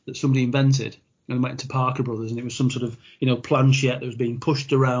 1900s that somebody invented, and went into Parker Brothers, and it was some sort of planchette that was being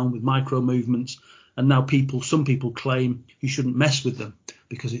pushed around with micro movements. And now some people claim you shouldn't mess with them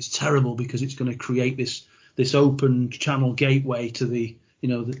because it's terrible, because it's going to create this open channel gateway to the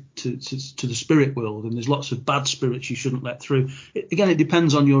to the spirit world, and there's lots of bad spirits you shouldn't let through. It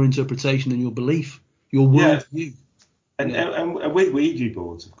depends on your interpretation and your belief, your worldview. And with Ouija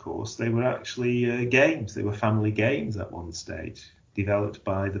boards, of course, they were actually games. They were family games at one stage, developed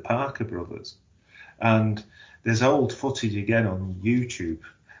by the Parker Brothers. And there's old footage again on YouTube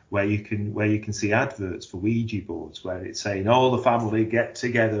where you can see adverts for Ouija boards where it's saying all the family get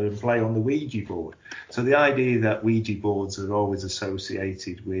together and play on the Ouija board. So the idea that Ouija boards are always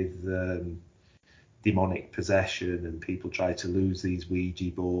associated with demonic possession, and people try to lose these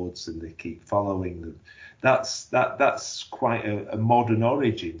Ouija boards and they keep following them, that's quite a modern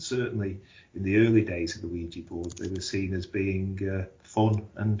origin. Certainly in the early days of the Ouija board, they were seen as being fun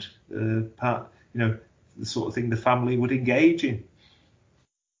and the sort of thing the family would engage in.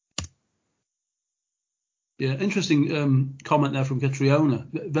 Yeah, interesting comment there from Catriona.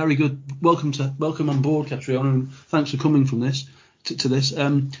 Very good. Welcome on board, Catriona, and thanks for coming from this to this.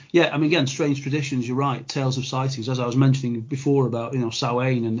 Again, strange traditions. You're right. Tales of sightings, as I was mentioning before about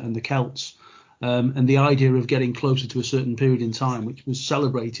Samhain and the Celts, and the idea of getting closer to a certain period in time, which was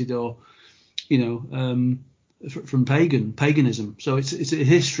celebrated or from paganism. So it's a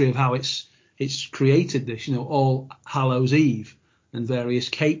history of how it's created this. All Hallows Eve and various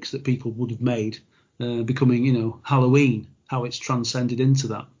cakes that people would have made. Becoming, Halloween, how it's transcended into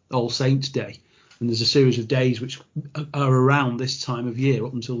that, All Saints Day. And there's a series of days which are around this time of year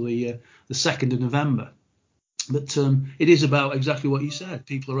up until the 2nd of November. But it is about exactly what you said.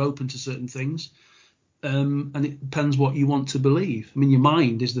 People are open to certain things, and it depends what you want to believe. I mean, your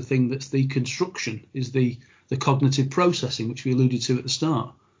mind is the thing that's the construction, is the cognitive processing, which we alluded to at the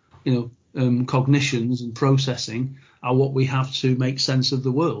start. Cognitions and processing are what we have to make sense of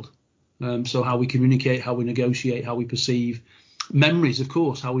the world. So how we communicate, how we negotiate, how we perceive, memories, of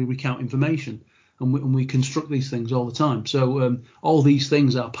course, how we recount information, and we construct these things all the time. So all these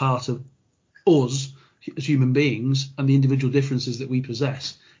things are part of us as human beings and the individual differences that we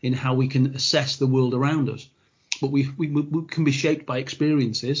possess in how we can assess the world around us. But we can be shaped by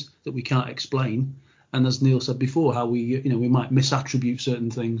experiences that we can't explain. And as Neil said before, how we might misattribute certain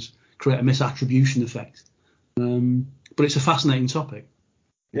things, create a misattribution effect. But it's a fascinating topic.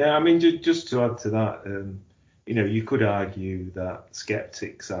 Yeah, I mean, just to add to that, you could argue that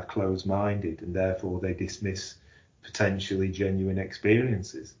skeptics are closed-minded and therefore they dismiss potentially genuine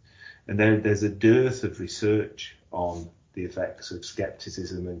experiences. And there's a dearth of research on the effects of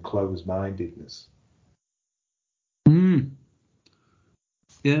skepticism and closed-mindedness.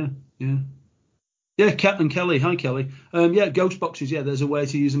 Yeah. Yeah, Kat and Kelly. Hi, Kelly. Ghost boxes. Yeah, there's a way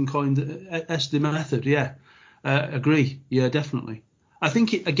to use them coined Esther method. Yeah, agree. Yeah, definitely. I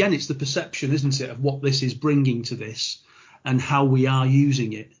think, it's the perception, isn't it, of what this is bringing to this and how we are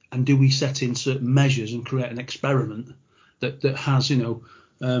using it. And do we set in certain measures and create an experiment that has,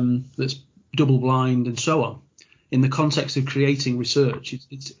 that's double blind and so on. In the context of creating research,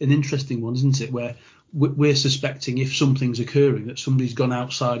 it's an interesting one, isn't it? Where we're suspecting if something's occurring that somebody's gone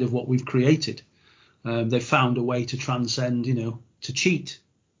outside of what we've created. They've found a way to transcend, to cheat.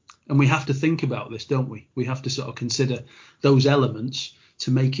 And we have to think about this, don't we? We have to sort of consider those elements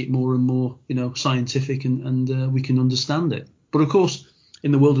to make it more and more, scientific and we can understand it. But of course,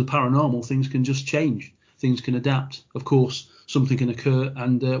 in the world of paranormal, things can just change. Things can adapt. Of course, something can occur,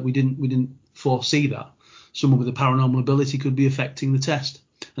 and we didn't foresee that. Someone with a paranormal ability could be affecting the test,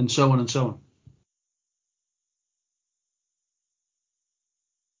 and so on and so on.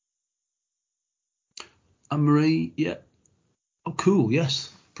 Anne-Marie, yeah. Oh, cool,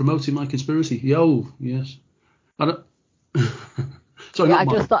 yes. Promoting my conspiracy. Yo, yes. I don't... Sorry, yeah,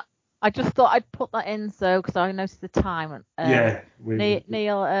 I just thought I'd put that in because I noticed the time.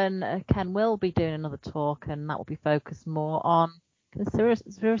 Neil and Ken will be doing another talk, and that will be focused more on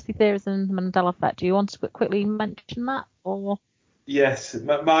conspiracy theories and the Mandela effect. Do you want to quickly mention that, or? Yes,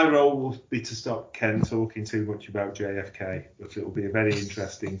 my role will be to stop Ken talking too much about JFK, but it will be a very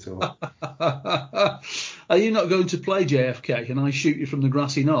interesting talk. Are you not going to play JFK and I shoot you from the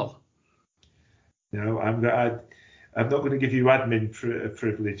grassy knoll? No, I'm not going to give you admin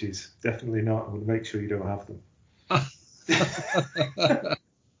privileges. Definitely not. I'm going to make sure you don't have them.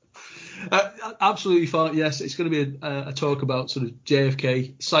 Absolutely fine. Yes, it's going to be a talk about sort of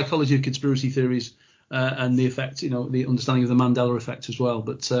JFK, psychology of conspiracy theories, and the effect, the understanding of the Mandela effect as well.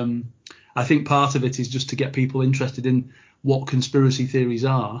 But I think part of it is just to get people interested in what conspiracy theories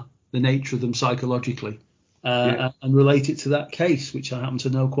are, the nature of them psychologically, and relate it to that case, which I happen to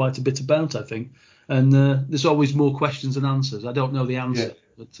know quite a bit about, I think. And there's always more questions than answers. I don't know the answer.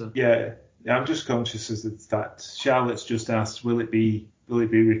 Yeah. But, I'm just conscious of the fact Charlotte's just asked, will it be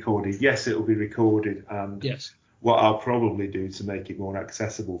recorded? Yes, it will be recorded. And yes. What I'll probably do to make it more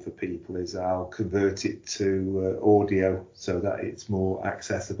accessible for people is I'll convert it to audio so that it's more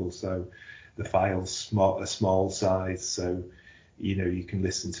accessible. So the file's a small size, so you can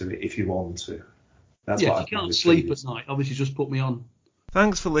listen to it if you want to. That's if you can't sleep at night, obviously just put me on.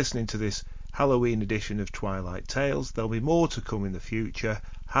 Thanks for listening to this Halloween edition of Twilight Tales. There'll be more to come in the future.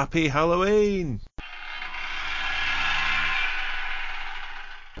 Happy Halloween!